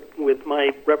stuff with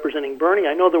my representing Bernie.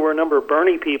 I know there were a number of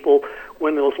Bernie people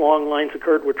when those long lines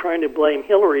occurred were trying to blame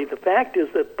Hillary. The fact is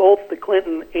that both the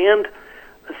Clinton and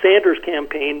the Sanders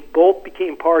campaign both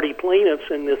became party plaintiffs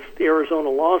in this Arizona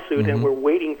lawsuit, and we're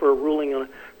waiting for a ruling on a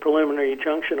preliminary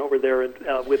injunction over there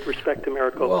with respect to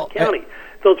Maricopa County.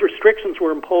 Those restrictions were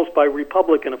imposed by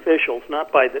Republican officials,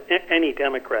 not by any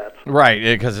Democrats. Right,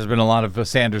 because there's been a lot of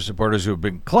Sanders supporters who have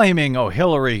been claiming,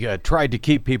 Hillary tried to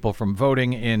keep people from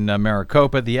voting in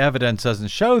Maricopa. The evidence doesn't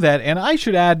show that. And I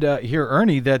should add here,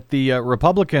 Ernie, that the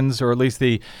Republicans, or at least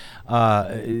the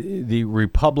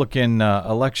Republican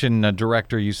election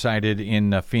director you cited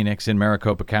in Phoenix, in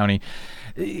Maricopa County,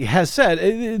 has said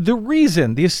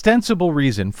the ostensible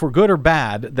reason, for good or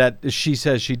bad, that she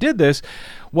says she did this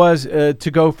was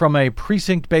to go from a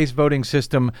precinct-based voting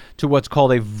system to what's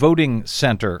called a voting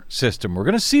center system. We're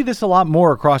going to see this a lot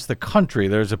more across the country.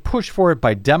 There's a push for it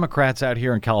by Democrats out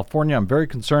here in California. I'm very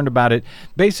concerned about it.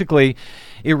 Basically,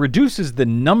 it reduces the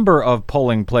number of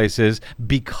polling places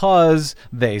because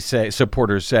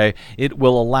supporters say it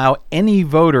will allow any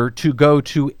voter to go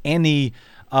to any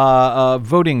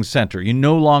voting center. You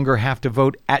no longer have to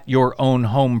vote at your own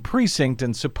home precinct,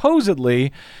 and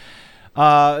supposedly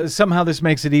somehow this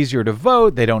makes it easier to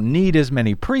vote. They don't need as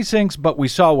many precincts, but we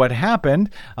saw what happened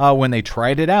when they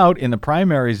tried it out in the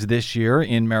primaries this year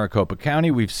in Maricopa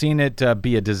County. We've seen it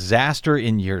be a disaster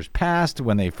in years past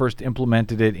when they first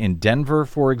implemented it in Denver,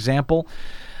 for example.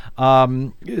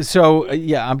 I'm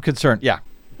concerned. Yeah.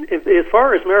 As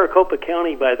far as Maricopa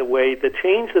County, by the way, the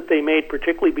change that they made,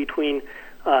 particularly between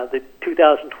the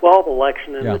 2012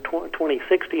 election and the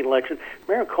 2016 election,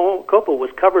 Maricopa was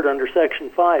covered under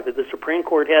Section 5. If the Supreme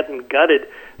Court hadn't gutted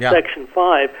Section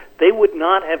 5, they would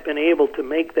not have been able to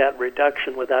make that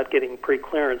reduction without getting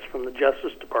pre-clearance from the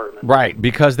Justice Department. Right,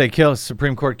 because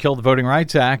Supreme Court killed the Voting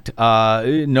Rights Act.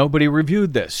 Nobody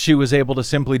reviewed this. She was able to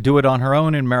simply do it on her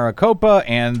own in Maricopa,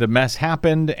 and the mess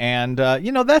happened. And,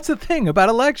 that's the thing about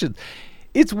elections.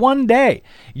 It's one day.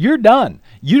 You're done.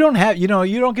 You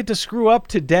don't get to screw up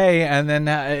today and then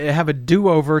have a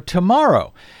do-over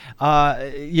tomorrow.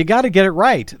 You got to get it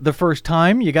right the first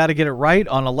time. You got to get it right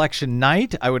on election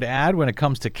night, I would add, when it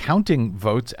comes to counting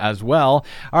votes as well.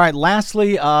 All right,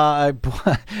 lastly, I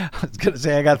was going to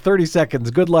say I got 30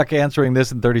 seconds. Good luck answering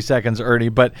this in 30 seconds, Ernie.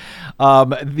 But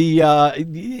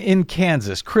in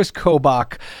Kansas, Chris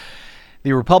Kobach,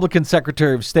 the Republican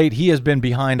Secretary of State, he has been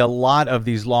behind a lot of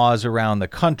these laws around the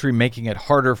country, making it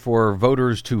harder for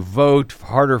voters to vote,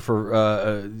 harder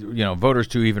for voters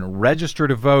to even register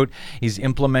to vote. He's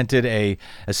implemented a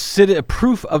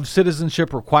proof of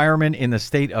citizenship requirement in the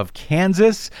state of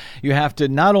Kansas. You have to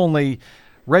not only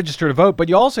register to vote, but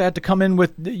you also have to come in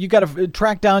with, you got to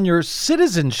track down your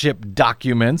citizenship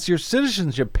documents, your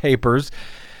citizenship papers,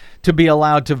 to be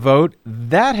allowed to vote.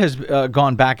 That has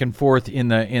gone back and forth in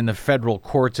the federal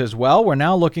courts as well. We're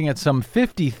now looking at some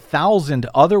 50,000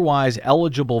 otherwise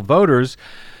eligible voters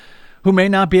who may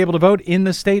not be able to vote in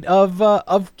the state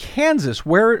of Kansas.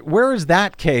 Where is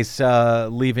that case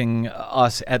leaving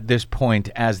us at this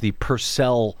point as the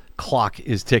Purcell clock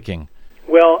is ticking?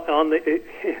 Well,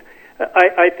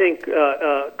 I think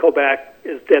Kobach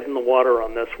is dead in the water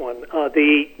on this one.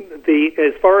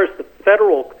 As far as the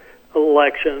federal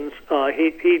elections,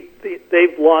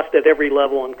 they've lost at every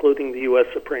level, including the U.S.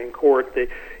 Supreme Court.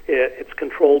 It's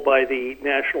controlled by the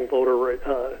National Voter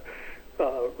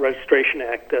Registration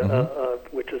Act,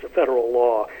 which is a federal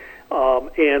law.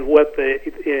 And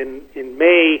in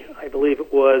May, I believe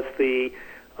it was, the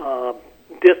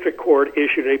district court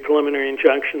issued a preliminary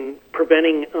injunction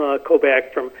preventing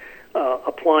Kobach from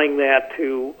applying that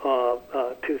to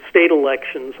state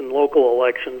elections and local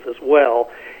elections as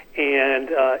well. And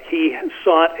he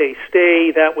sought a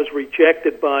stay that was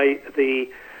rejected by the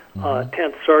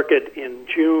 10th Circuit in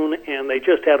June, and they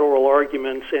just had oral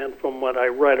arguments. And from what I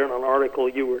read in an article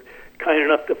you were kind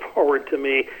enough to forward to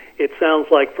me, it sounds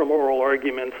like from oral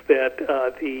arguments that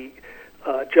the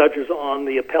judges on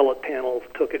the appellate panel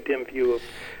took a dim view of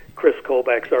Chris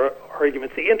Kobach's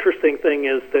arguments. The interesting thing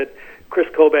is that Chris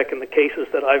Kobach, in the cases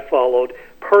that I've followed,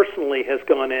 personally has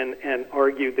gone in and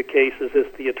argued the cases as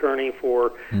the attorney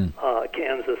for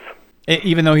Kansas.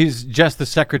 Even though he's just the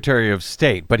Secretary of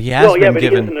State, but he has been given... he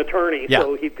is an attorney,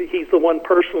 so he's the one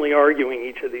personally arguing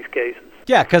each of these cases.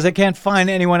 Yeah, because they can't find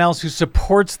anyone else who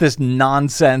supports this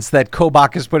nonsense that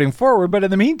Kobach is putting forward. But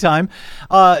in the meantime,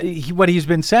 what he's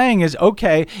been saying is,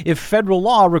 okay, if federal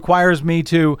law requires me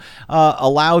to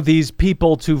allow these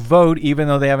people to vote, even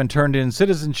though they haven't turned in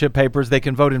citizenship papers, they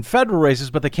can vote in federal races,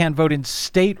 but they can't vote in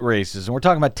state races. And we're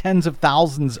talking about tens of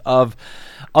thousands of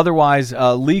otherwise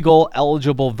legal,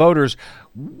 eligible voters.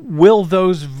 Will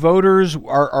those voters,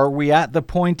 are we at the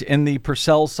point in the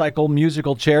Purcell cycle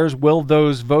musical chairs, will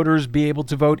those voters be able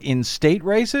to vote in state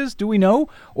races, do we know,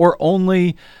 or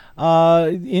only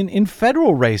in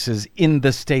federal races in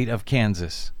the state of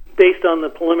Kansas? Based on the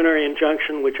preliminary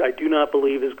injunction, which I do not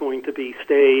believe is going to be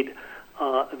stayed,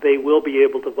 they will be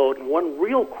able to vote. And one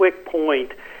real quick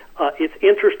point, it's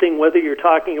interesting whether you're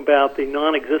talking about the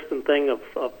non-existent thing of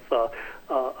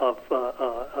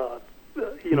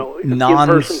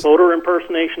in-person voter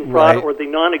impersonation fraud, right, or the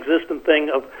non-existent thing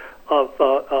of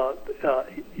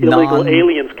illegal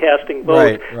aliens casting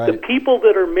votes. Right. The people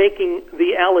that are making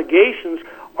the allegations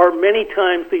are many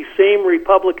times the same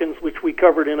Republicans, which we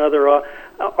covered in other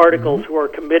articles, who are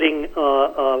committing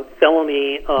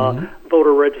felony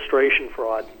voter registration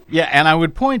fraud. Yeah, and I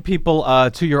would point people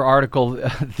to your article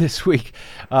this week,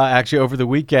 actually over the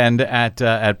weekend at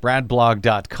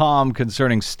bradblog.com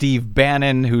concerning Steve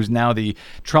Bannon, who's now the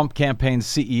Trump campaign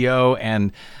CEO,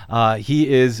 and he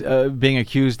is being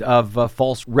accused of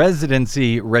false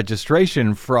residency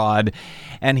registration fraud,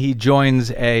 and he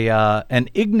joins an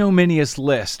ignominious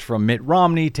list from Mitt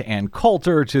Romney to Ann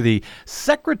Coulter to the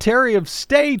Secretary of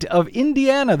State of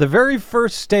Indiana, the very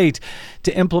first state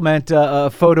to implement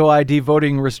photo ID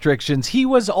voting restrictions. He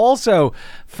was also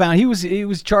found. He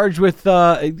was charged with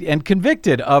and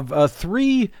convicted of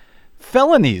 3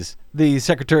 felonies. The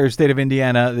Secretary of State of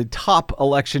Indiana, the top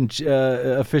election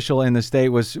official in the state,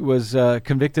 was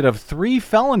convicted of 3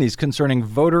 felonies concerning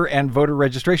voter and voter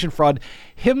registration fraud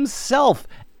himself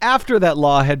after that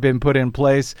law had been put in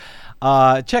place.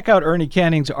 Check out Ernie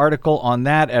Canning's article on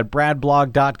that at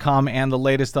bradblog.com and the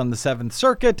latest on the 7th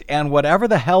Circuit and whatever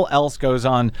the hell else goes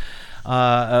on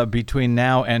between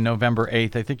now and November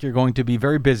 8th. I think you're going to be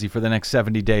very busy for the next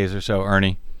 70 days or so,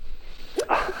 Ernie.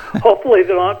 Hopefully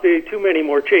there won't be too many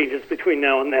more changes between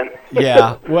now and then.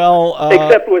 Yeah, well...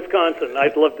 except Wisconsin.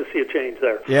 I'd love to see a change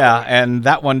there. Yeah, and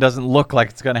that one doesn't look like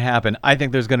it's going to happen. I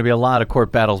think there's going to be a lot of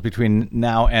court battles between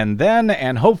now and then,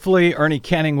 and hopefully Ernie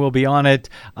Canning will be on it.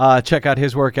 Check out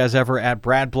his work as ever at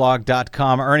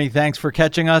bradblog.com. Ernie, thanks for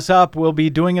catching us up. We'll be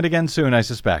doing it again soon, I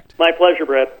suspect. My pleasure,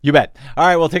 Brad. You bet. All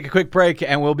right, we'll take a quick break,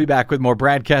 and we'll be back with more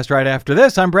BradCast right after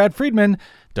this. I'm Brad Friedman.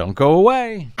 Don't go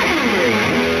away.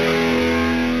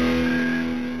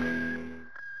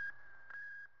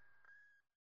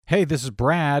 Hey, this is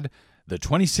Brad. The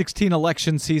 2016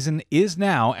 election season is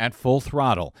now at full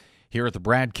throttle. Here at the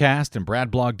BradCast and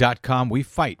BradBlog.com, we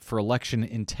fight for election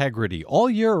integrity all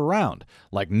year around,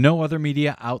 like no other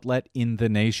media outlet in the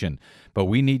nation. But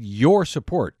we need your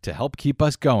support to help keep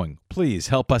us going. Please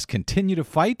help us continue to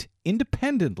fight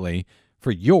independently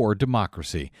for your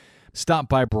democracy. Stop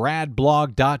by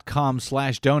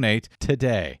BradBlog.com/donate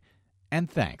today.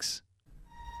 And thanks.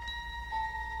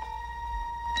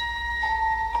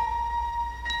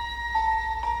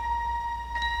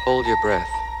 Hold your breath.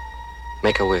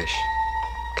 Make a wish.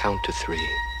 Count to 3.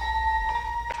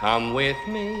 Come with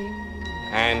me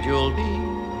and you'll be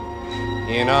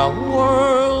in a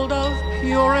world of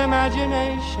pure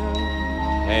imagination.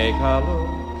 Take a look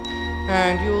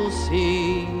and you'll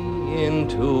see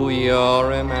into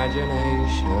your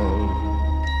imagination.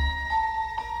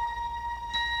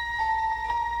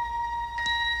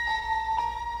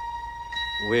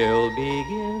 We'll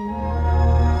begin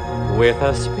with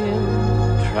a spin,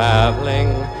 traveling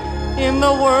in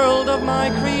the world of my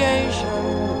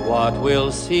creation. What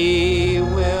we'll see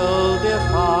will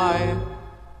defy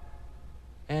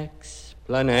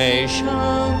explanation.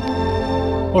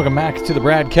 Welcome back to the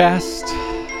BradCast.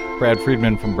 Brad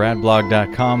Friedman from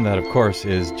BradBlog.com. That, of course,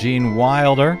 is Gene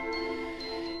Wilder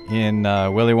in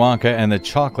Willy Wonka and the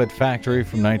Chocolate Factory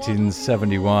from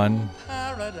 1971.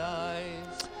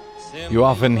 You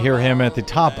often hear him at the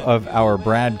top of our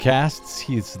BradCasts.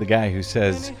 He's the guy who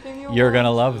says, "You're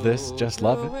gonna love this, just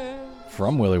love it,"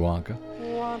 from Willy Wonka.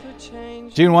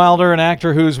 Gene Wilder, an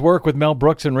actor whose work with Mel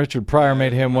Brooks and Richard Pryor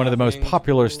made him one of the most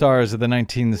popular stars of the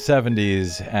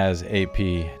 1970s, as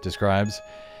AP describes,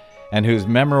 and whose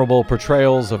memorable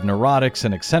portrayals of neurotics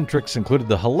and eccentrics included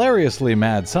the hilariously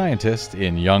mad scientist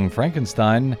in Young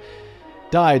Frankenstein,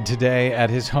 died today at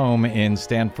his home in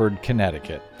Stamford,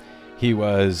 Connecticut. He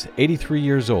was 83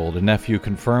 years old. A nephew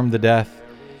confirmed the death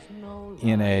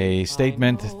in a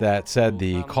statement that said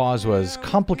the cause was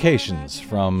complications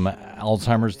from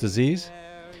Alzheimer's disease.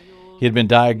 He had been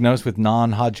diagnosed with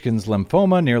non-Hodgkin's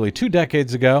lymphoma nearly 2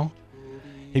 decades ago.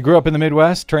 He grew up in the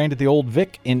Midwest, trained at the Old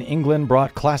Vic in England,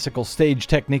 brought classical stage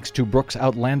techniques to Brooks'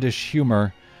 outlandish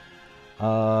humor.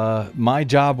 My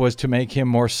job was to make him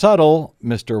more subtle,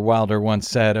 Mr. Wilder once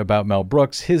said about Mel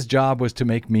Brooks. His job was to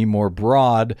make me more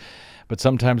broad. But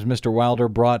sometimes Mr. Wilder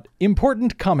brought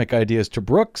important comic ideas to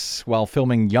Brooks. While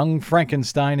filming Young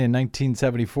Frankenstein in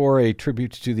 1974, a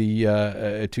tribute to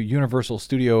the to Universal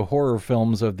Studio horror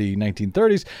films of the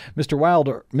 1930s,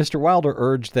 Mr. Wilder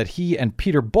urged that he and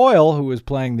Peter Boyle, who was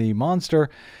playing the monster,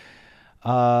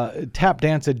 tap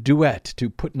dance a duet to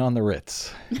Puttin' on the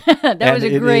Ritz. That was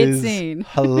a great scene.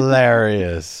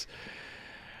 Hilarious.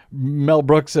 Mel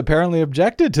Brooks apparently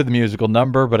objected to the musical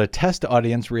number, but a test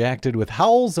audience reacted with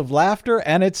howls of laughter,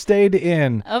 and it stayed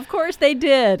in. Of course they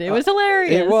did. It was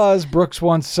hilarious. It was. Brooks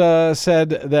once said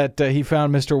that he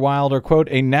found Mr. Wilder, quote,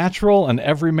 a natural and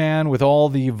everyman with all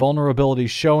the vulnerabilities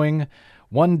showing.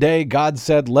 One day God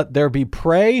said, let there be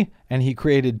prey, and he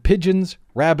created pigeons,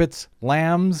 rabbits,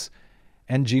 lambs,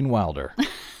 and Gene Wilder.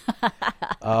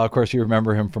 Of course, you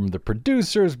remember him from The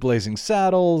Producers, Blazing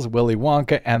Saddles, Willy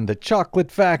Wonka, and The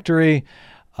Chocolate Factory.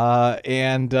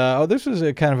 This was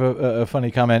a kind of a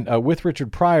funny comment. With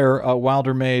Richard Pryor,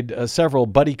 Wilder made several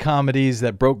buddy comedies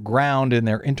that broke ground in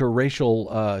their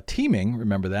interracial teaming.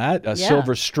 Remember that? Yeah.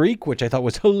 Silver Streak, which I thought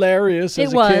was hilarious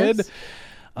as a kid.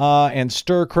 And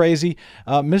Stir Crazy.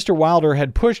 Mr. Wilder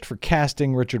had pushed for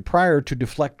casting Richard Pryor to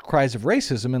deflect cries of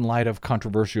racism in light of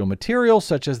controversial material,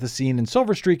 such as the scene in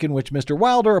Silver Streak in which Mr.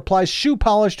 Wilder applies shoe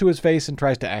polish to his face and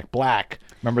tries to act black.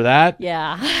 Remember that?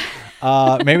 Yeah.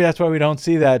 Maybe that's why we don't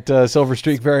see that Silver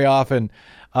Streak very often.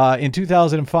 In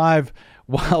 2005,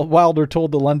 Wilder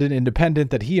told the London Independent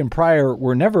that he and Pryor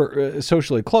were never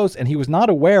socially close, and he was not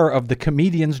aware of the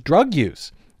comedian's drug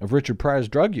use. Of Richard Pryor's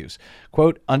drug use.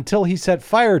 Quote, until he set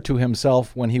fire to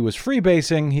himself when he was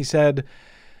freebasing, he said,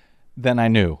 then I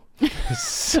knew.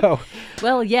 So,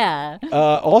 well, yeah.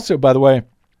 Also, by the way,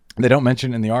 they don't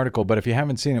mention in the article, but if you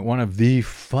haven't seen it, one of the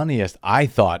funniest, I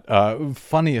thought,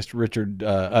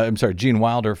 Gene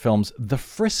Wilder films, The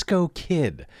Frisco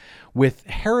Kid, with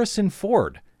Harrison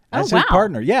Ford as his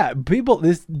partner. Yeah,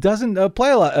 this doesn't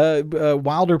play a lot.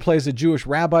 Wilder plays a Jewish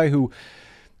rabbi who...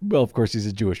 Well, of course, he's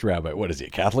a Jewish rabbi. What is he, a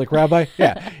Catholic rabbi?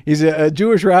 Yeah, he's a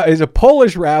Jewish rabbi. He's a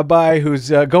Polish rabbi who's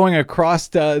going across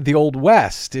the Old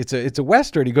West. It's a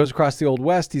Western. He goes across the Old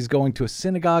West. He's going to a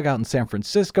synagogue out in San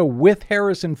Francisco with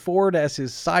Harrison Ford as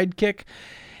his sidekick.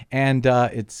 And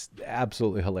it's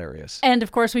absolutely hilarious. And,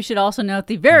 of course, we should also note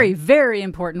the very, very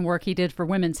important work he did for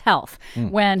women's health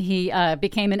when he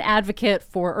became an advocate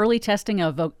for early testing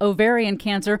of ovarian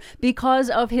cancer because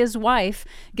of his wife,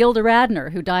 Gilda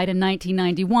Radner, who died in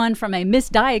 1991 from a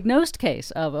misdiagnosed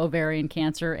case of ovarian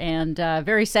cancer. And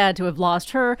very sad to have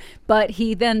lost her. But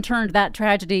he then turned that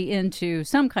tragedy into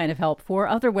some kind of help for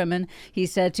other women, he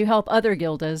said, to help other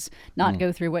Gildas not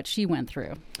go through what she went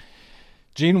through.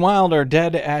 Gene Wilder,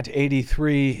 dead at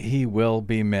 83. He will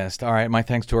be missed. All right, my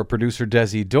thanks to our producer,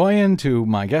 Desi Doyen, to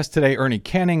my guest today, Ernie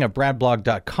Canning of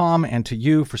BradBlog.com, and to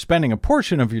you for spending a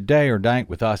portion of your day or night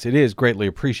with us. It is greatly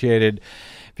appreciated.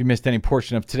 If you missed any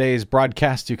portion of today's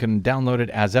broadcast, you can download it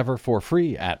as ever for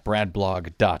free at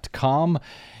BradBlog.com.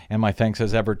 And my thanks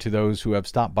as ever to those who have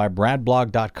stopped by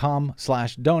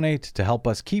BradBlog.com/donate to help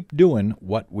us keep doing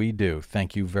what we do.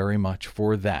 Thank you very much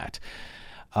for that.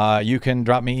 You can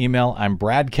drop me email. I'm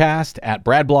BradCast at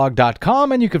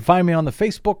BradBlog.com, and you can find me on the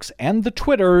Facebooks and the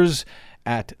Twitters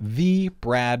at The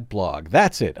Brad Blog.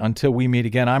 That's it. Until we meet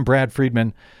again, I'm Brad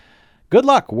Friedman. Good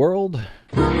luck, world.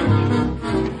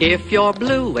 If you're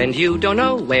blue and you don't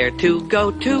know where to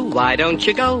go to, why don't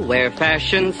you go where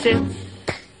fashion sits?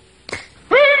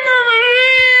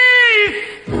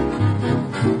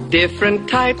 Different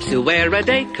types who wear a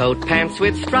day coat, pants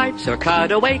with stripes, or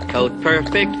cutaway coat,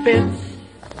 perfect fits.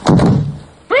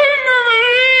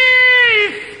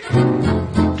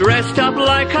 Dressed up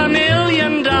like $1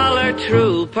 million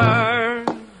trooper,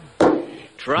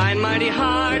 trying mighty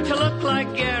hard to look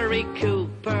like Gary Cooper.